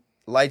shooting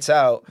lights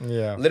out.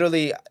 Yeah.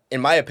 Literally,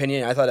 in my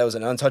opinion, I thought that was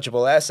an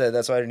untouchable asset.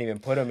 That's why I didn't even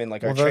put him in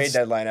like our trade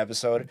deadline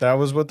episode. That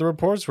was what the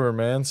reports were,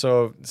 man.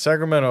 So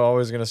Sacramento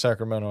always going to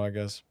Sacramento, I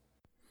guess.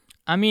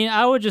 I mean,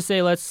 I would just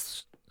say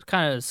let's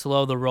kind of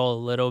slow the roll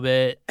a little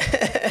bit.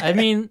 I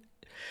mean,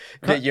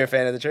 you're a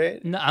fan of the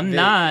trade? No, I'm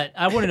not.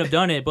 I wouldn't have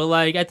done it, but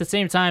like at the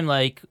same time,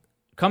 like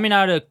coming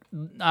out of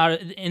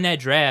in that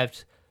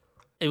draft,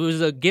 it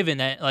was a given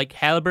that like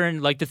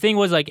Halliburton, like the thing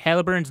was like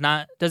Halliburton's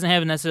doesn't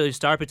have necessarily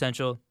star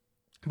potential,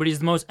 but he's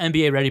the most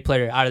NBA ready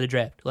player out of the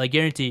draft, like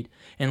guaranteed.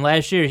 And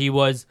last year he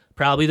was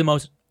probably the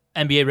most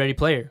NBA ready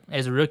player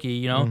as a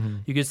rookie. Mm-hmm.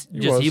 You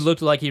could he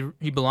looked like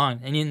he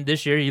belonged, and in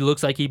this year he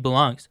looks like he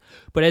belongs.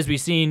 But as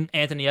we've seen,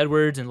 Anthony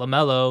Edwards and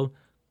LaMelo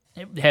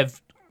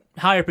have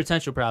higher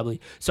potential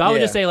probably. So I would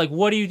just say like,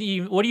 what do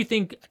you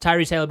think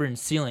Tyrese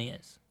Halliburton's ceiling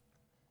is?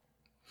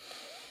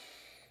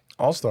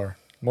 All-star.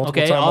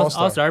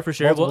 All-star for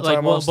sure. Like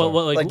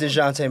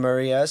DeJounte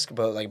Murray-esque,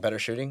 but like better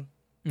shooting.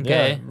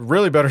 Okay. Yeah,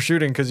 really better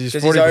shooting because he's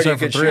 40% already a from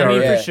good three. shooter. I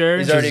mean, for sure.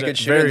 He's already a good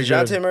shooter.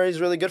 DeJounte good. Murray's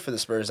really good for the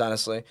Spurs,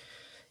 honestly.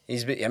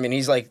 He's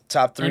like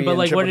top 3 but in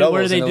like, triple what are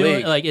doubles they in the doing?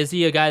 league. Like, is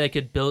he a guy that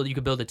you could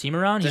build a team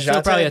around? He's DeJounte?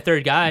 still probably a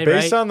third guy,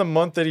 Based right? on the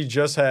month that he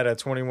just had at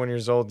 21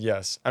 years old,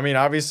 yes. I mean,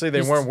 obviously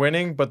they weren't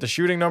winning, but the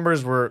shooting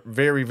numbers were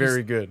very,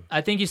 very good.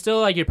 I think he's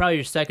still like you're probably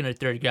your second or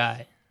third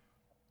guy.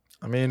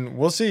 I mean,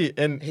 we'll see.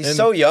 And he's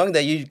so young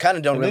that you kind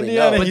of don't really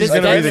Indiana, know. he's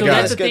going to be the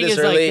guy. That's the thing is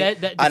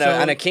like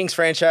on a Kings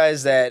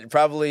franchise that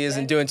probably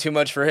isn't doing too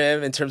much for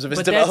him in terms of his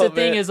but development. That's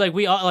the thing is like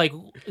we all like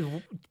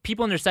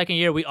people in their second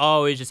year, we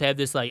always just have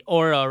this like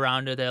aura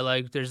around it that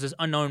like there's this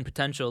unknown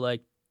potential.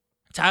 Like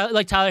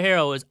Tyler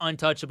Hero was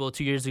untouchable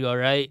 2 years ago,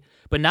 right?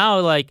 But now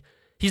like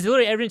he's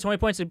literally averaging 20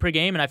 points per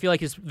game, and I feel like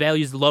his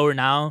value is lower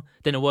now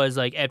than it was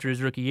like after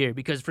his rookie year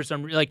because for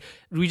some like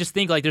we just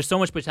think like there's so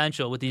much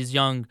potential with these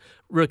young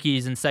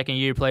rookies and second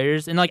year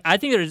players, and like I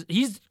think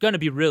he's gonna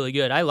be really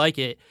good. I like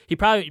it. He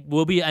probably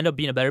will end up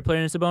being a better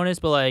player than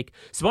Sabonis, but like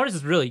Sabonis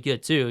is really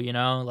good too,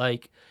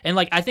 like and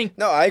like I think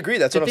I agree.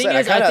 That's what I'm saying.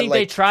 The thing is, I think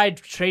they tried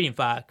trading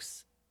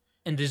Fox.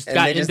 And they just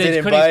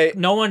didn't bite.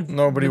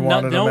 Nobody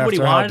wanted him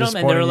after how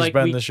disappointing he's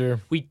been this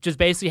year. We just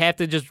basically have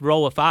to just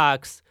roll with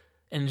Fox,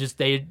 and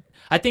just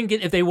I think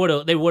if they would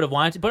have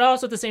wanted to, but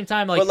also at the same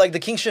time, but like the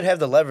Kings should have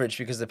the leverage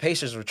because the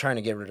Pacers were trying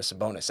to get rid of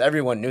Sabonis.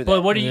 Everyone knew that.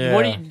 But what do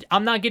you?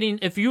 I'm not getting.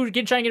 If you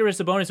trying to get rid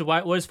of Sabonis,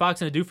 what is Fox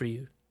going to do for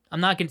you?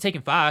 I'm not going to take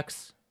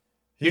Fox.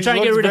 You're trying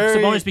to get rid of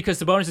Sabonis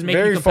because Sabonis is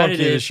making you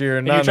competitive this year,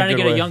 and you're trying to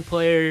get way. a young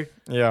player,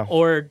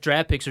 or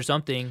draft picks or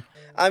something.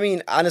 I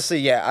mean, honestly,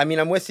 yeah. I mean,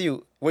 I'm with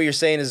you. What you're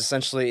saying is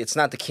essentially it's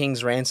not the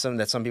King's ransom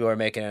that some people are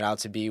making it out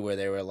to be, where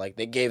they were like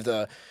they gave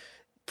the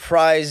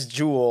prize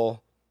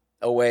jewel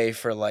away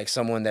for like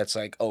someone that's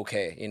like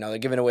okay, they're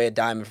giving away a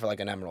diamond for like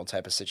an emerald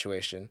type of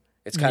situation.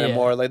 It's kind of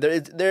more like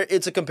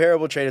it's a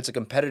comparable trade. It's a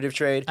competitive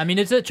trade. I mean,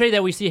 it's a trade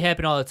that we see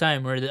happen all the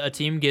time, where a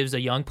team gives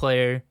a young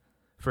player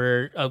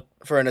for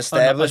an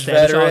established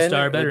veteran,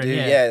 all-star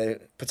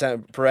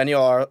veteran,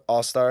 perennial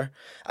all-star.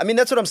 I mean,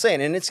 that's what I'm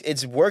saying, and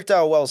it's worked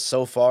out well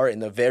so far in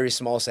the very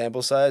small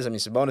sample size. I mean,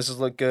 Sabonis has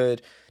looked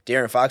good,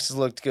 De'Aaron Fox has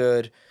looked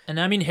good, and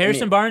I mean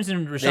Harrison Barnes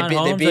and Rashawn They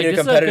Holmes. beat a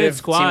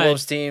competitive Team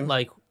Wolves team,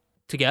 like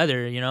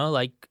together.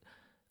 Like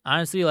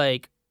honestly,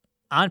 like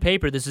on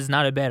paper, this is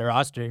not a bad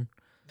roster.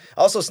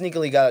 Also,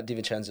 sneakily got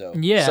DiVincenzo.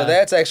 Yeah. So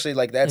that's actually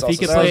that's If he also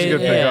could That was a play, good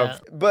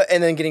pickup. But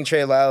and then getting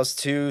Trey Lyles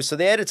too. So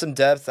they added some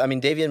depth. I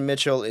mean, Davian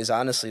Mitchell is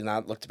honestly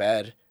not looked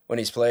bad when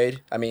he's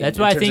played. I mean, That's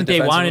in why I terms think of they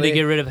wanted to defensively.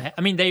 get rid of.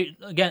 I mean, they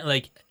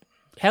again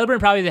Halliburton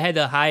probably had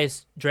the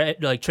highest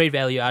trade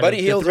value out Buddy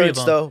of the Hield three hurts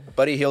of them. though.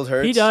 Buddy Hield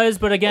hurts. He does,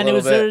 but again, it little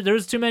was bit. there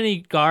was too many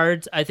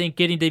guards. I think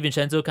getting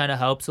DiVincenzo kind of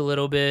helps a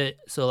little bit.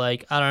 So I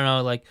don't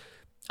know,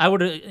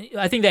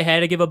 I think they had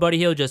to give up Buddy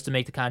Hield just to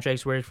make the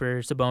contracts work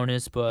for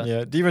Sabonis, but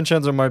Yeah,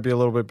 DiVincenzo might be a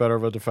little bit better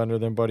of a defender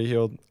than Buddy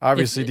Hield.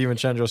 Obviously,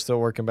 DiVincenzo's still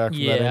working back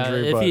from that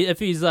injury, but if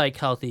he's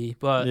healthy,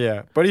 but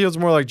yeah, Buddy Hield's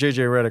more like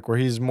JJ Redick, where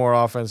he's more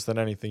offense than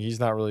anything. He's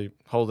not really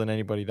holding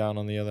anybody down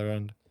on the other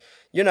end.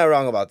 You're not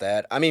wrong about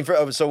that. I mean,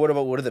 so what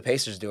are the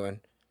Pacers doing?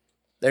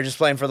 They're just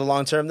playing for the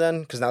long term then,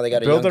 because now they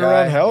got a Build young it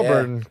guy. around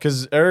Halliburton,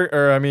 because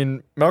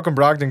Malcolm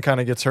Brogdon kind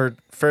of gets hurt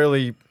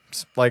fairly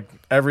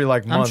every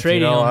month. I'm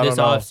trading I him this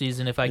don't know.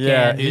 offseason if I can.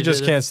 Yeah, dude. he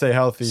just can't stay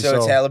healthy. So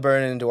it's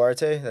Halliburton and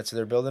Duarte. That's who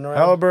they're building around.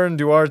 Halliburton,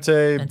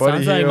 Duarte, And Buddy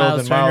sounds like Hield, Miles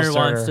and Turner Miles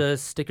wants Turner. to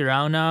stick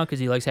around now because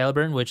he likes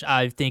Halliburton, which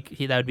I think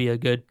that would be a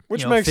good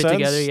Which fit makes sense.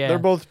 together. Yeah, They're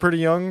both pretty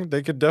young.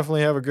 They could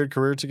definitely have a good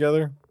career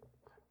together.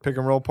 Pick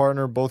and roll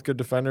partner, both good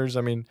defenders.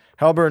 I mean,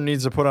 Halliburton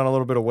needs to put on a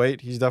little bit of weight.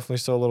 He's definitely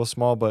still a little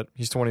small, but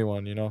he's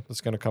 21,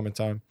 It's going to come in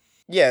time.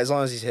 Yeah, as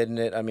long as he's hitting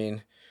it. I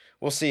mean,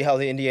 we'll see how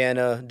the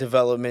Indiana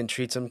development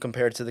treats him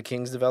compared to the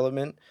Kings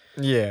development.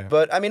 Yeah.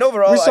 But I mean,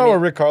 overall, We saw I mean,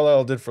 what Rick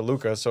Carlisle did for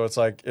Luka, so it's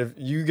like if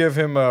you give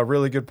him a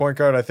really good point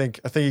guard, I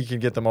think he can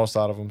get the most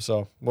out of him.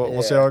 So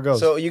we'll see how it goes.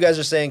 So you guys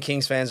are saying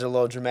Kings fans are a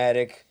little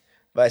dramatic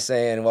by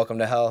saying "Welcome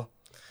to hell."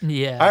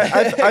 yeah.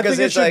 I think Because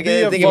it it's should like, be I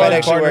a think it might fun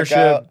actually work partnership.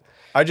 out.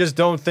 I just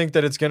don't think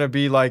that it's going to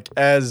be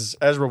as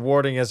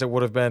rewarding as it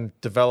would have been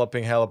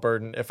developing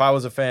Halliburton. If I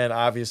was a fan,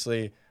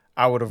 obviously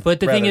I would have. But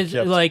the thing rather is,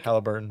 kept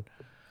Halliburton.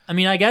 I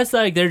mean, I guess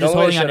they're The just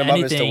only way to holding on shut to him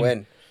up is to anything.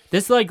 win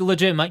This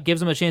legit gives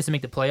them a chance to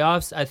make the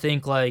playoffs. I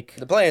think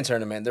the play-in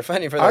tournament. They're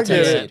fighting for I that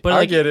get 10 it. seed. But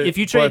I get it, if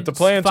you but trade the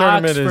play-in Fox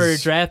tournament for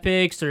is- draft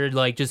picks or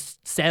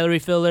just salary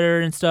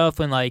filler and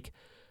stuff, and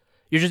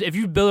if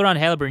you build around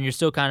Halliburton, you're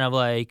still kind of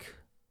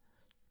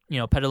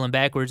pedaling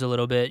backwards a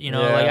little bit.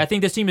 Yeah. I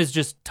think this team is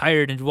just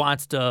tired and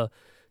wants to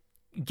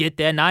get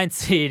that 9th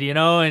seed, and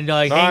hang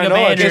I the know,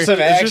 banner. it's just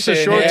a action,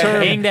 short yeah.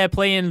 term. Hang that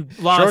playing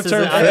loss.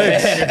 Short-term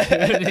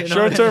fix.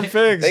 Short-term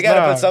fix. They got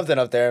to nah. put something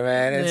up there,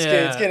 man. It's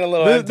getting a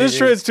little This, empty, this dude.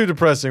 trade's too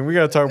depressing. We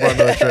got to talk about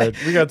another trade.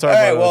 We got to talk All about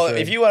right, another well,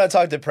 trade. if you want to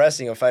talk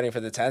depressing of fighting for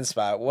the 10th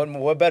spot,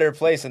 what better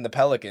place than the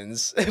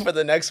Pelicans for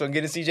the next one?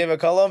 Getting CJ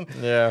McCollum?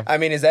 Yeah. I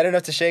mean, is that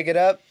enough to shake it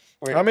up?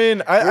 We're I getting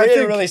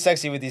think really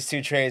sexy with these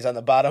two trades on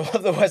the bottom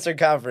of the Western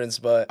Conference,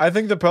 but I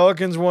think the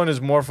Pelicans one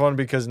is more fun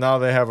because now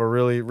they have a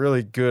really,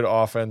 really good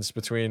offense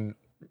between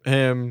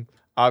him,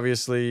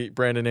 obviously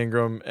Brandon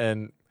Ingram,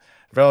 and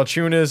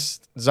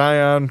Valanciunas,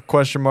 Zion,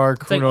 question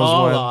mark, It's who knows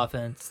all when.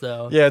 offense,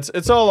 though. Yeah,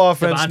 it's all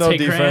offense, no Devontae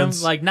Graham,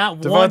 defense. not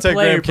one Devontae player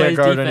Graham can't plays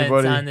guard defense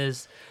anybody. on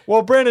this.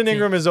 Well, Brandon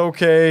Ingram is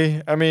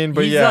okay. I mean,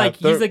 but He's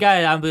he's the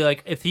guy I'll be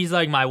if he's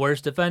my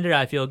worst defender,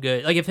 I feel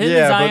good. If him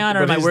Yeah, and but- Zion are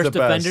but my he's worst the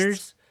best.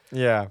 defenders,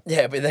 yeah.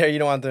 yeah, but there you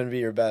don't want them to be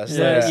your best.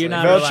 Yeah, you're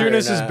not Valanciunas relying-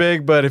 is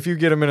big, but if you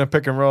get him in a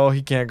pick and roll,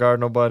 he can't guard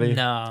nobody.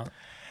 no.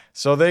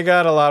 So they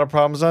got a lot of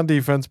problems on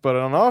defense, but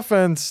on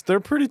offense,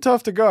 they're pretty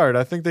tough to guard.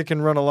 I think they can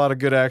run a lot of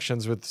good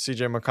actions with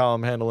CJ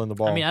McCollum handling the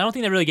ball. I mean, I don't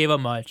think they really gave up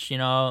much.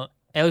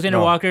 Alexander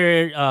No.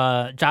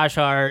 Walker, Josh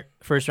Hart,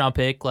 first round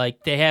pick.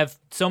 They have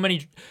so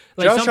many.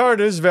 Josh Hart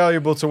is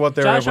valuable to what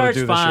they were Josh able Hart's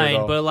to do this fine, year,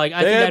 though. but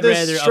I they think had I'd this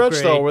rather stretch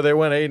upgrade. though where they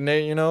went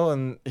 8-8,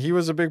 and he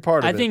was a big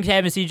part of I it. think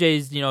having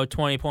CJ's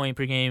 20-point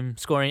per game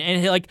scoring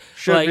and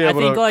Should be I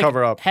able think to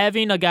cover up.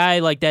 having a guy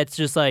that's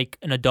just an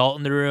adult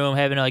in the room,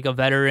 having a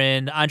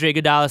veteran Andre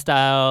Iguodala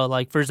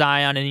style for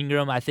Zion and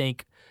Ingram, I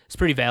think it's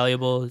pretty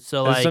valuable.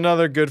 So It's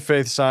another good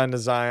faith sign to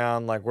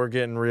Zion. We're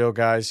getting real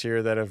guys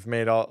here that have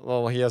made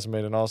he hasn't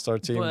made an all-star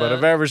team, but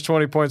have averaged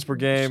 20 points per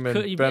game and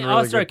been really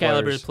all-star good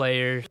caliber players.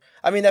 player.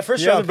 I mean, that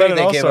first He round hasn't been pick an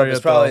they gave all-star up is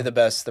yet, probably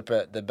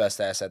though. the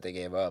best asset they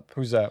gave up.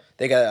 Who's that?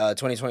 They got a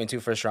 2022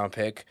 first round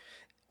pick,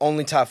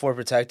 only top 4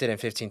 protected and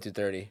 15 through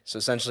 30. So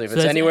essentially, if So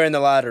it's that's- anywhere in the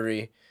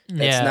lottery,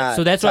 it's not.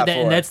 So that's top why,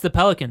 4. and that's the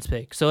Pelicans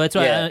pick. So that's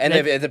why. yeah. And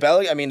the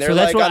Pelicans, I mean, they're so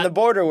that's on the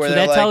border where so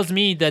they're that tells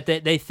me that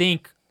they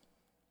think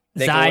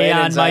They can win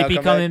and Zion might Zion be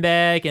come coming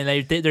back, and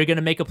they're going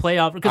to make a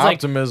playoff because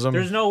Optimism.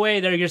 there's no way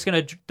they're just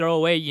going to throw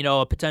away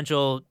a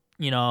potential.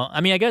 I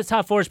mean, I guess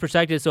top 4 is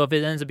protected, so if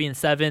it ends up being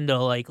 7,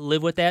 they'll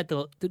live with that.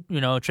 They'll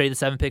trade the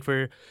 7 pick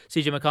for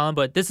CJ McCollum.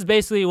 But this is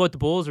basically what the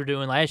Bulls were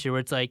doing last year,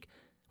 where it's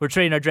we're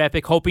trading our draft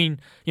pick, hoping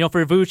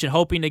for Vooch and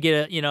hoping to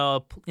get in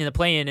the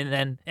play-in, and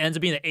then it ends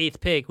up being the 8th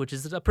pick, which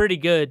is a pretty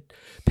good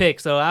pick.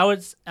 So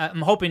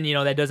I'm hoping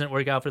that doesn't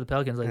work out for the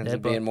Pelicans like ends that.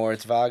 up being But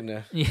Moritz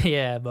Wagner.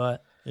 yeah,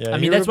 but. Yeah, I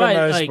mean, he that's would've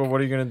been why, nice, but what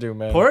are you gonna do,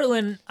 man?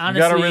 Portland,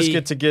 honestly, you got to risk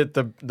it to get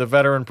the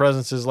veteran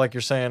presences like you're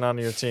saying on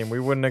your team. We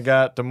wouldn't have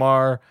got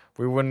DeMar.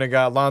 We wouldn't have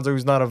got Lonzo,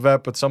 who's not a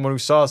vet, but someone who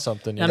saw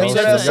something. You I know, mean,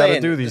 so that's you what I'm got to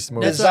saying. do these The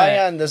moves. That's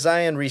the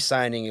Zion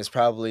re-signing is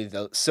probably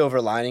the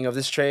silver lining of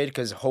this trade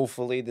because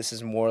hopefully this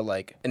is more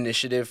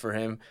initiative for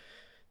him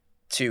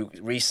to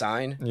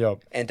re-sign Yep.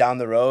 and down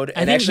the road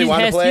I and think actually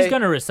want to play. he's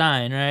gonna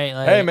resign, right?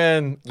 Like, Hey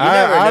man, never know.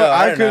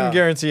 I I don't couldn't know.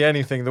 guarantee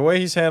anything. The way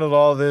he's handled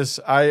all this,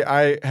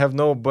 I have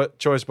no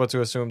choice but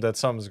to assume that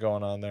something's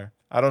going on there.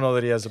 I don't know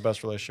that he has the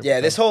best relationship. Yeah,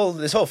 with them.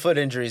 this whole foot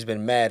injury has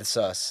been mad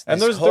sus. And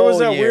This there was whole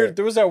that year.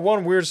 there was that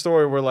one weird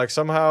story where like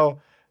somehow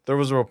there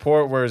was a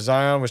report where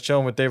Zion was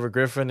chilling with David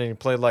Griffin and he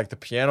played like the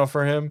piano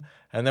for him,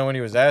 and then when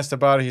he was asked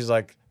about it, he's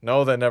like,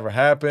 "No, that never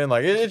happened."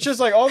 Like it's just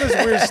like all this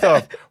weird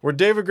stuff where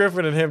David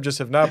Griffin and him just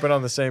have not been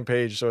on the same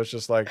page. So it's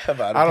just like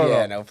about I a don't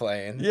piano know.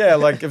 playing. Yeah,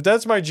 like if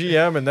that's my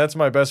GM and that's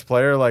my best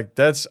player, like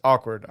that's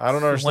awkward. I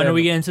don't understand. when do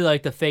we get into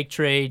like the fake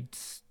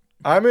trades?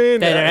 I mean,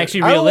 that are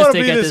actually I don't want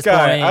to realistic be at this this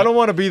guy. point? I don't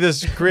want to be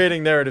this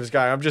creating narratives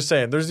guy. I'm just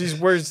saying, there's these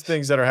weird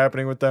things that are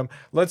happening with them.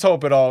 Let's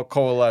hope it all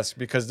coalesce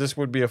because this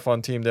would be a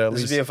fun team to at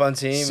This least would be a fun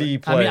team. see I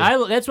play.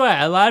 mean, that's why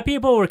a lot of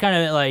people were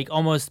kind of like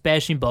almost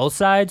bashing both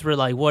sides. We're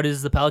like, what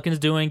is the Pelicans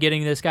doing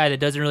getting this guy that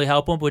doesn't really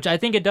help them? Which I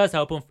think it does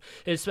help them.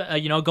 It's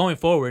going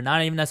forward,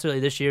 not even necessarily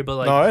this year, but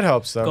like no, it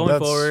helps them. going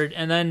That's- forward.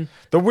 And then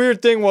The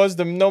weird thing was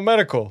the no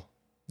medical.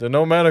 The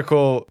no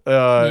medical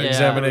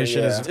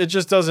examination Yeah. is it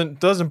just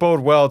doesn't bode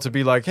well to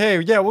be like, hey,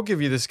 yeah, we'll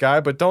give you this guy,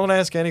 but don't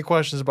ask any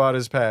questions about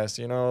his past.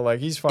 You know, like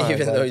he's fine.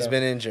 even Like, though he's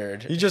been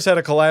injured. he just had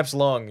a collapsed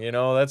lung. You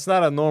know, that's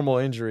not a normal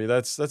injury.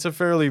 That's a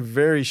fairly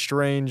very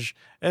strange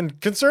and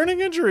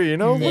concerning injury. You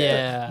know, What the-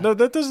 Yeah. no,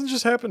 that doesn't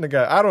just happen to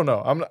guys. I don't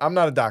know. I'm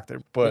not a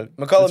doctor, but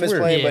McCollum it's is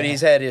weird. playing, but Yeah.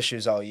 he's had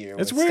issues all year.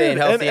 It's with weird. Staying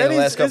healthy in the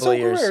last couple of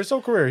years. His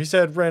whole career, he's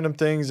had random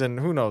things, and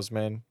who knows,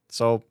 man.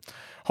 So,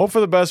 hope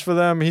for the best for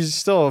them. He's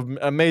still an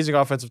amazing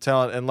offensive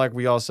talent, and like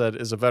we all said,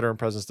 is a veteran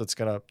presence that's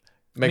gonna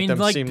make them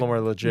like, seem more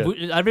legit.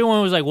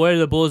 Everyone was like, what are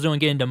the Bulls doing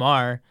getting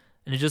DeMar?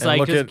 And it's just And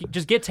like, look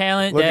just get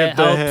talent look that at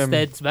helps, him.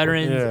 that's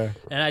veterans. Yeah.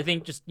 And I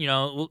think just,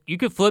 you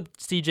could flip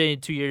CJ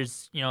in 2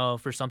 years,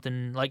 for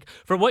something like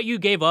for what you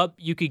gave up,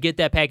 you could get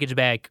that package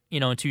back,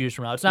 in 2 years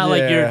from now. It's not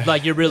Yeah.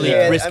 like you're really Yeah,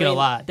 I risking a mean,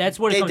 lot. That's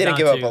what it They comes didn't down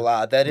give to. up a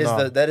lot. That is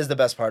No. that is the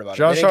best part about it.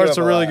 Josh They didn't give Hart's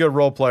a up really lot. good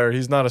role player.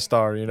 He's not a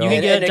star, you know. You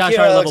can get Josh Nickeil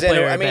Hart level Alexander.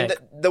 player I mean, back.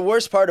 the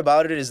worst part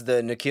about it is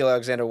the Nickeil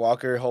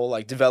Alexander-Walker whole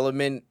like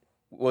development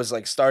was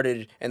like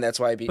started, and that's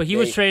why. But he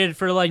was traded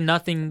for like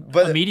nothing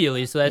But-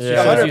 immediately, so that Yeah.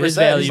 just shows you his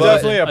 100%, value. He's but-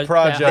 definitely a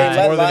project. They that high.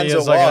 let more than he Lonzo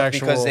is like an walk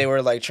actual- because they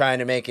were like trying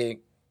to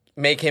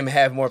make him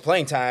have more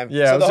playing time.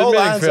 Yeah, so it the was whole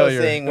admitting Lonzo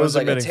failure. thing It was was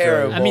like a admitting failure.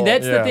 terrible. I mean,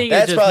 that's Yeah. the thing.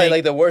 That's is just probably make-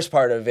 like the worst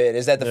part of it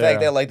is that the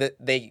fact Yeah. that like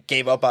they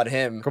gave up on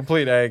him.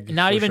 Complete egg.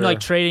 not for even sure. like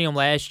trading him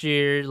last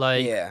year,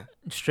 like Yeah,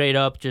 straight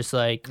up, just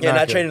like yeah, Not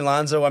not good. trading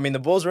Lonzo. I mean, the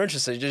Bulls were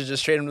interested.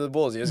 Just trade him to the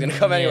Bulls. He was gonna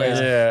come Yeah. anyways.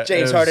 Yeah, James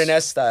it was-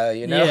 Harden-esque style,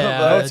 you know. Yeah.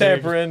 No But-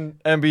 tampering,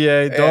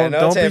 NBA. Yeah, Don't no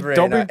don't tampering.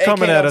 be No,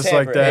 coming AK at don't us like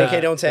tamper. that.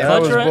 AK don't That tamper.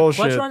 was Clutch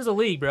bullshit. runs the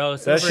league, bro. That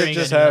Silver shit ain't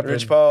just gonna do happened.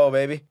 Rich Paul,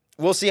 baby.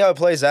 We'll see how it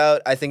plays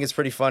out. I think it's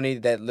pretty funny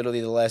that literally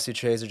the last two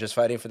trades are just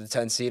fighting for the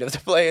 10 seed of the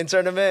play-in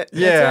tournament.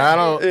 Yeah, I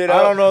don't You know?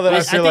 I don't know that I, I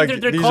feel think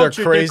like they're these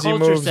culture- are they're crazy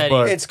culture moves, setting.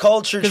 but It's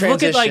culture Because look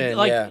transition. at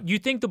like yeah. you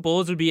think the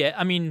Bulls would be.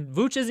 I mean,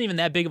 Vooch isn't even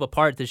that big of a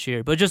part this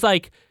year, but just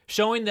like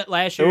showing that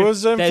last year, It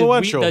was that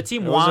influential. the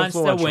team It was wants to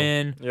influential.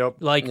 win. Yep.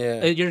 Like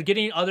Yeah. you're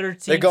getting other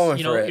teams. They're going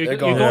you for know, it. You're, They're you're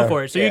going going for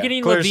for it. it. So you're Yeah.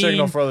 getting Clear Levine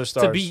signal for other to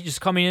stars. be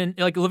just coming in.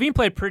 Like Levine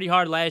played pretty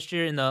hard last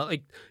year in the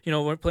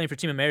we're playing for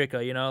Team America.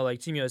 Like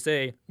Team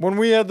USA. when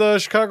we had the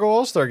Chicago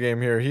All-Star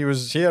game here, he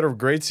had a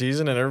great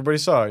season and everybody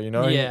saw it, you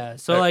know? Yeah.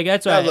 So like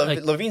that's why. No,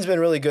 like, Levine's been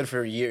really good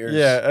for years.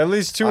 Yeah, at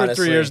least 2 or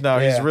Honestly, 3 years now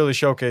he's yeah. really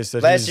showcased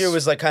that Last year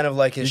was like kind of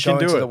like his he can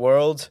showing do to it. the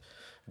world,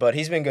 but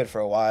he's been good for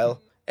a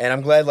while, and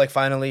I'm glad like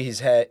finally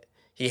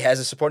he has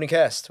a supporting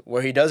cast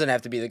where he doesn't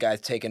have to be the guy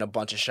taking a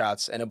bunch of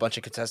shots and a bunch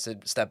of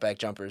contested step back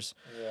jumpers.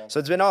 So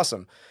it's been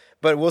awesome.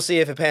 But we'll see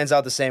if it pans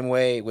out the same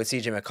way with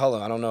CJ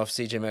McCollum. I don't know if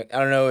I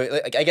don't know.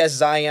 Like, I guess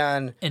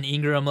Zion and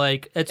Ingram,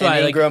 like that's and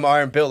why. Ingram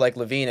aren't built like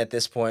Levine at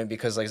this point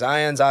because like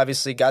Zion's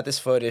obviously got this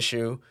foot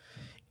issue.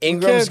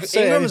 Ingram's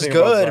say Ingram's anything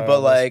about good, Zion,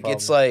 but that's like the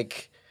it's problem.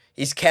 like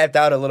he's capped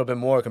out a little bit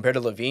more compared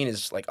to Levine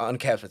is like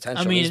uncapped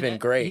potential. I mean, He's been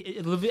great.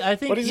 I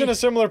think. But he's in a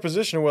similar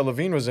position to what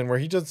Levine was in, where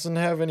he doesn't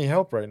have any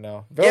help right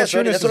now. Yeah,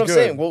 so Valanciunas that's is what I'm good.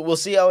 saying. We'll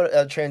see how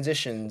it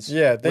transitions.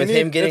 Yeah, they with need-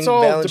 him getting it's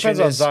all depends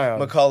on Valanciunas, Zion.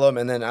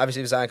 McCollum, and then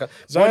obviously Zion.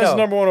 Zion's Well, the no.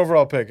 number 1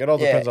 overall pick. It all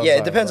depends on Yeah,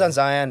 Zion. it depends bro. on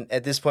Zion.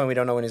 At this point, we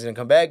don't know when he's gonna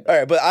come back. All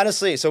right, but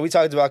honestly, so we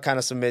talked about kind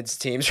of some mids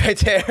teams right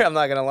there. I'm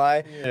not gonna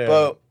lie, Yeah.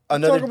 but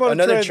Talk about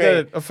another a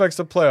trade that affects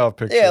the playoff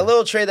picture. Yeah, a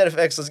little trade that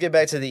affects. Let's get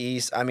back to the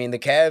East. I mean, the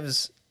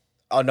Cavs,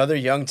 another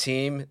young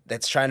team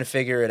that's trying to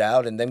figure it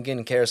out, and them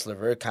getting Karis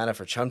LeVert kind of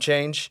for chump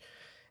change.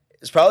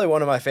 It's probably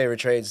one of my favorite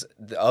trades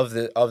of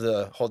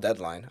the whole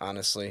deadline,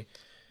 honestly.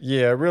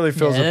 Yeah, it really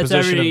fills a that's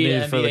position of every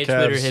need for the NBA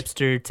Twitter Cavs.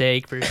 hipster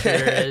take for sure.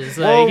 It's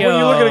Well, like, when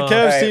you look at a yo, Cavs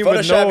All right, team with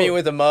Photoshop no, me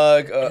with a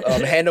mug, a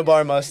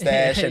handlebar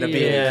mustache, and a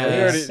beard.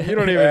 Yeah. please. you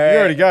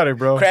already got it,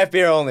 bro. Craft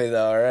beer only,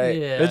 though. All right.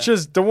 Yeah. It's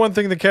just the one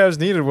thing the Cavs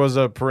needed was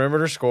a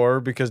perimeter scorer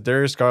because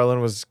Darius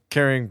Garland was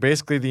carrying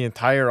basically the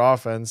entire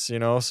offense, you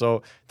know.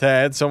 So to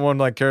add someone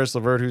like Karis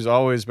LeVert, who's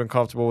always been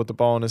comfortable with the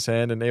ball in his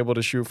hand and able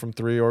to shoot from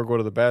 3 or go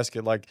to the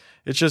basket, like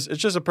it's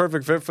just a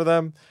perfect fit for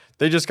them.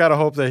 They just gotta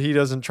hope that he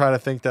doesn't try to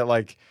think that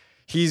like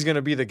he's going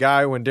to be the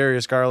guy when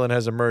Darius Garland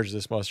has emerged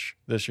this much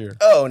this year.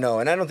 Oh no,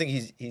 and I don't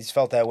think he's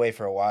felt that way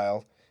for a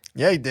while.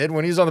 Yeah, he did.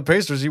 When he was on the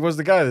Pacers, he was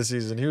the guy this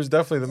season. He was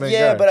definitely the main guy.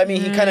 Yeah, but I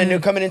mean, he kind of knew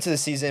coming into the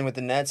season with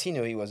the Nets, he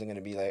knew he wasn't going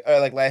to be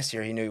like last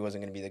year, he knew he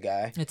wasn't going to be the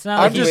guy. It's not.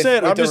 I'm Like just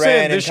saying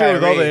this year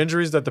with all the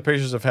injuries that the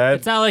Pacers have had.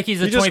 it's not like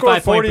he's a He just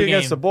 25 scored 40 point per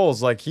against game. the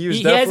Bulls. Like he was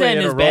He has definitely that in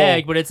in his a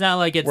bag, role but it's not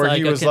like it's where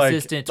like he a was, like-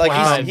 consistent Like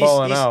 25.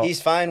 balling out.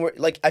 he's fine.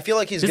 Like I feel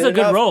like he's This good is a good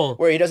enough role.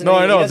 where he doesn't. No, need,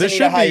 I know he doesn't this need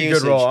should high be a good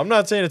usage. role. I'm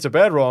not saying it's a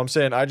bad role. I'm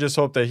saying I just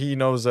hope that he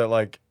knows that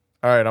like,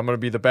 all right, I'm going to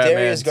be the Batman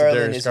Darius to Garland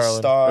Darius is Garland,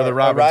 a star, or the a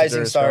Robin to rising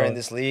Darius star in Garland.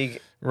 this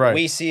league. Right.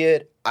 We see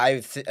it. I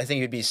think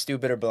you'd be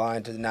stupid or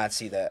blind to not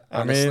see that.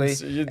 I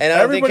Honestly, mean, and I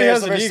don't think everybody Karis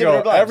has an LeVert's stupid or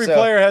ego. blind, Every so-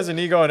 player has an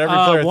ego, and every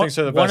player one, thinks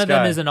they're the best one of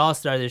them guy. is an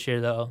all-star this year,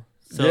 though.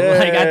 So Yeah.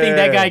 like, I think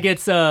that guy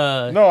gets No,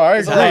 I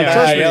agree. higher.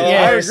 Trust me.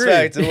 Yeah, I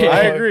respect.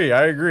 agree.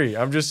 I agree.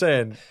 I'm just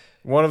saying,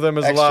 one of them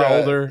is a lot Extra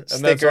older, and that's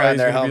sticker why on he's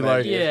their going to be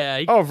helmet. like,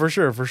 yeah. oh, for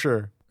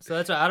sure. So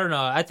that's why I don't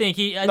know. I think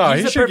No, he's he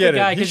a should perfect get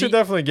guy it. He 'cause should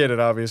definitely get it,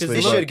 obviously.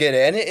 He Look- should get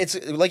it, and it's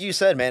like you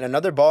said, man.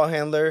 Another ball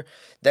handler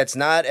that's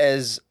not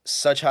as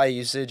such high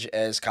usage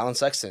as Colin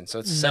Sexton. So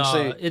it's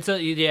essentially No, it's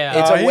a yeah.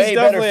 It's a he's way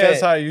better definitely fit.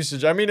 as high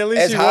usage. I mean, at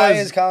least as he high was.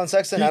 as Colin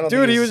Sexton. I don't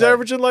think Dude, he was as high.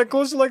 averaging like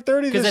close to like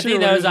 30 because this I year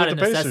think that when was he out with of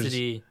the Pacers.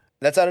 necessity.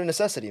 That's out of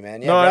necessity,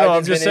 man. Yeah, No, I know. I'm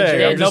Brogdon's just been saying.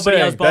 injured. I'm just Nobody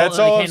saying. else ball- That's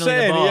all like, I'm handling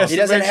the saying. ball. He has He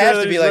to doesn't make sure have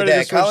that to be he's like ready to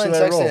that. switch to Colin that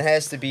Sexton role.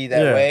 has to be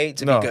that way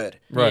to No. be good.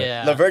 Right.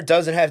 Yeah. LeVert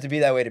doesn't have to be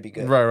that way to be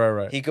good.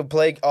 Right. He could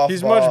play off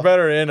He's ball. much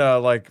better in a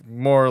like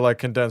more like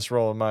condensed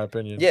role, in my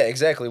opinion. Yeah,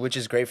 exactly, which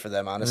is great for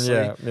them, honestly.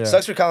 Yeah.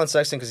 Sucks for Colin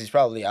Sexton because he's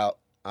probably out,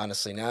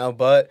 honestly, now.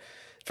 But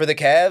for the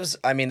Cavs,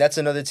 I mean, that's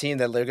another team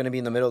that they're going to be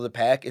in the middle of the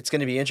pack. It's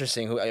going to be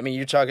interesting. I mean,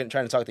 you're trying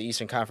to talk the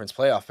Eastern Conference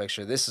playoff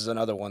picture. This is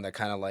another one that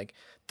kind of like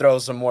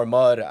throws some more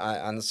mud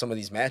on some of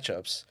these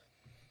matchups.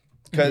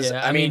 Because,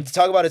 Yeah, I mean, to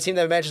talk about a team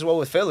that matches well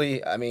with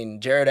Philly, I mean,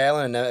 Jared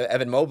Allen and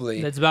Evan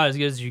Mobley, That's about as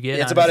good as you get.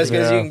 it's about as honestly.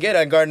 good as you Yeah. can get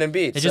on Garden and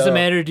Beat. It's just a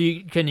matter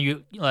can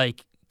you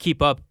like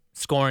keep up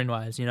scoring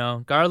wise, you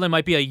know? Garland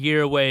might be a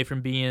year away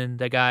from being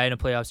the guy in a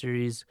playoff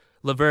series.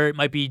 LeVert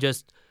might be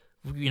just,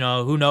 you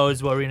know, who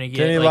knows what we're gonna get.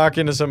 Can he like, lock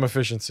into some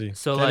efficiency?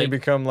 So, Can he like-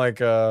 become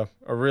like a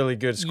really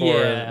good scorer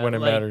Yeah, when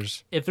it like,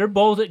 matters? if they're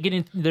both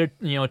getting their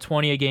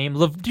 20 a game,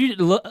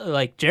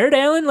 like Jared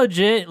Allen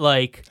legit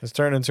like It's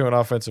turned into an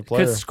offensive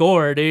player. could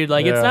score, dude.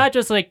 Like it's Yeah. not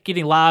just like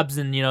getting lobs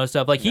and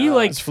stuff. Like he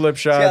like It's flip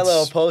He's got a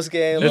little shots. post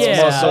game, It's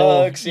little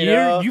muscle. sucks, you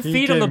know. you He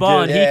feed him the can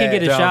ball get- and he can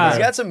get a down shot. He's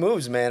got some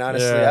moves, man.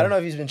 Honestly, Yeah. I don't know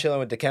if he's been chilling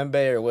with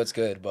Dikembe or what's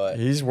good, but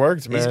He's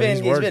worked, man.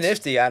 he's worked. been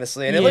nifty,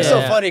 honestly, and it looks so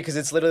Yeah. funny because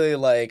it's literally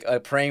like a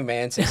praying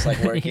mantis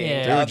like working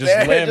Yeah. out Dude, there,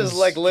 just limbs. just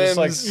like limbs. Just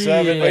like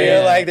 7 Yeah. Where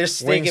you're like they're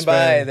sneaking by,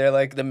 wingspan. they're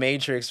like the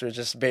Matrix, or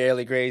just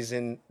barely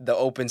grazing the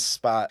open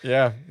spot.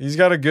 Yeah, he's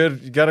got a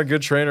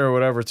good trainer or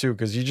whatever too,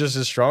 because he just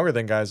is stronger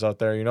than guys out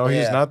there. You know,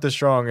 he's Yeah. not as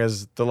strong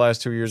as the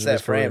last 2 years It's of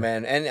his that career. frame,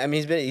 man, and I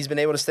mean he's been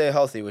able to stay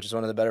healthy, which is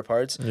one of the better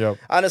parts. Yep.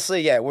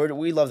 Honestly, yeah,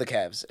 we love the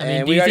Cavs, I mean,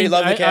 and do we you already think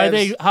love the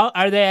Cavs.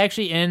 are they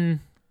actually in?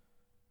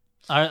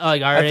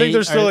 I think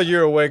they're still a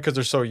year away because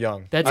they're so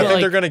young. That's I what, think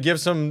like- they're going to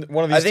give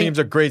one of I these think teams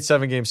a great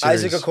 7-game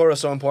series. Isaac Okoro is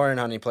so important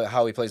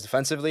how he plays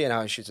defensively and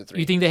how he shoots a three.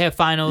 You think they have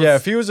finals? Yeah,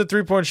 if he was a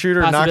 3-point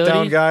shooter, Possibility?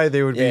 knockdown guy,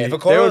 they would be. Yeah, if they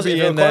Okoro would be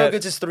in that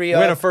gets his three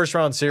win up, a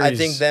first-round series. I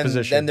think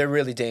position. then they're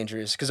really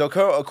dangerous because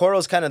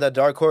Okoro's kind of the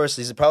dark horse.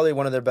 He's probably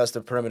one of their best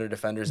perimeter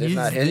defenders, if He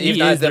not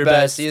is the their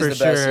best. best, He is for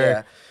the best. sure.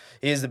 Yeah,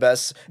 he is the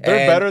best. They're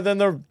And better than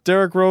the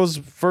Derrick Rose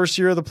first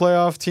year of the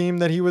playoff team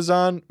that he was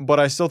on, but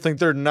I still think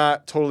they're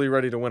not totally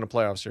ready to win a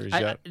playoff series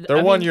yet. They're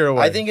I 1 mean, year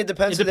away. I think it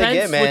depends It who they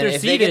get, depends what man. their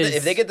If seed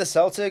is. they get the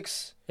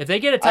Celtics, If they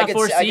get a I top could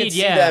 4 see- I could seed,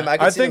 see yeah. them.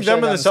 I think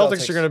them and the shutting down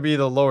Celtics are going to be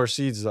the lower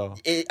seeds, though.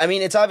 I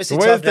mean, it's obviously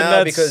The way tough that the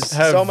now Nets because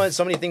have-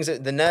 so many things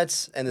that the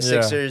Nets and the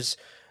Yeah. Sixers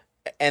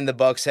and the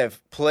Bucks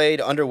have played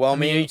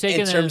underwhelming are you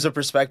taking in terms of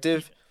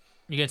perspective.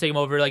 You're gonna take them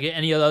over like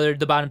any other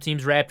the bottom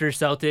teams: Raptors,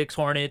 Celtics,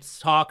 Hornets,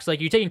 Hawks.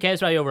 Like you're taking Cavs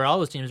probably over all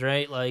those teams,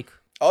 right? Like,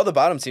 All the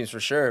bottom teams for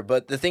sure,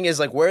 but the thing is,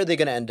 like, where are they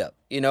going to end up?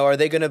 You know, are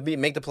they going to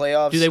make the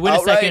playoffs? do they win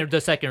outright, the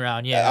second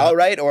round? Yeah.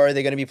 outright, or are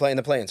they going to be playing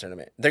the play-in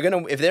tournament?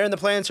 If they're in the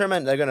play-in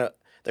tournament, they're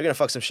gonna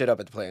fuck some shit up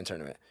at the play-in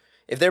tournament.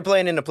 If they're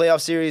playing in a playoff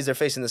series, they're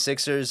facing the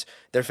Sixers,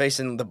 they're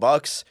facing the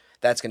Bucks.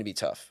 That's going to be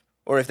tough.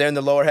 Or if they're in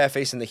the lower half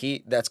facing the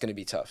Heat, that's going to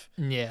be tough.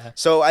 Yeah.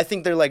 So I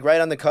think they're like right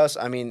on the cusp.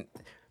 I mean,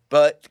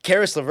 but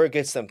Karis LeVert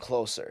gets them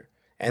closer.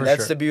 And For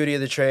that's sure. the beauty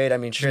of the trade. I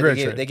mean, sure, great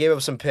they trade. gave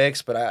up some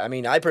picks, but I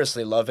mean, I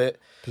personally love it.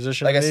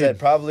 Position Like I of said, need.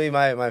 probably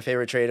my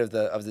favorite trade of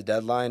the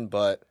deadline.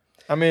 But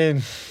I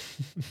mean,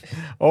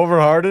 over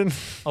Harden,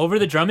 Over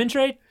the Drummond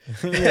trade?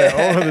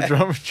 yeah, over the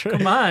Drummond trade,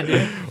 Come on,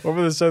 dude.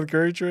 over the Seth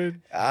Curry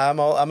trade. I'm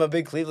a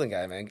big Cleveland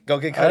guy, man. Go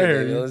get I Cuddy, hear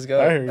baby. you. Let's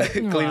go. I hear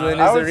you.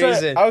 Cleveland I is the would say,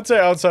 reason. I would say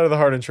outside of the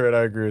Harden trade,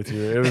 I agree with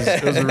you. It was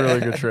a really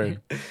good trade.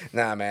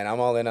 Nah, man, I'm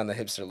all in on the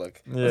hipster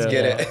look. Yeah, Let's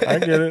get it.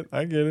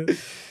 I get it.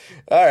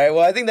 All right.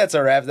 Well, I think that's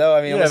a wrap, though.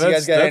 I mean, Yeah, unless you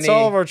guys got that's any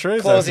all of our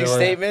trades. I closing feel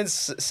like.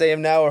 statements, say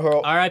them now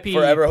or R.I.P.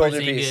 forever hold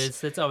your peace. Porzingis.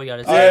 That's all we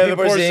gotta All say. right, Yeah,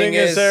 the Porzingis.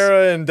 Porzingis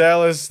era in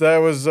Dallas, that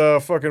was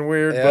fucking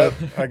weird, Yeah.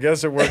 but I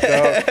guess it worked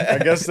out. I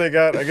guess they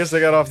got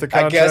off the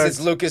I contract. guess it's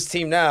Luka's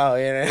team now.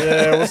 You know?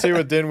 Yeah, we'll see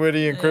what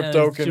Dinwiddie and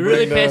Crypto can You're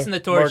really bring passing the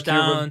torch Mark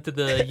down Cuban. to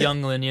the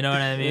youngling, you know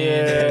what I mean?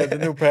 Yeah, the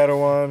new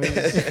Padawan.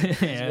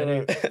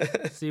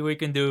 Yeah, see what we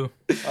can do.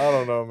 I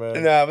don't know,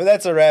 man. No, but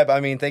that's a wrap. I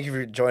mean, thank you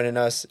for joining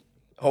us.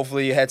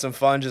 Hopefully you had some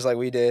fun just like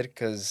we did,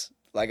 because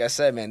like I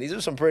said, man, these are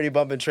some pretty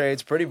bumping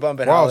trades, pretty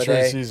bumping Wild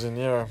holiday. trade season,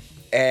 yeah.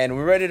 And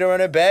we're ready to run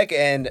it back.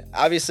 And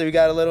obviously we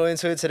got a little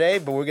into it today,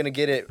 but we're going to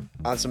get it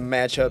on some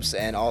matchups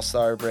and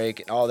all-star break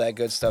and all that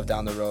good stuff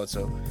down the road.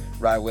 So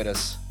ride with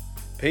us.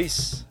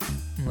 Peace.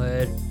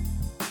 Later.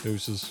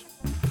 Deuces.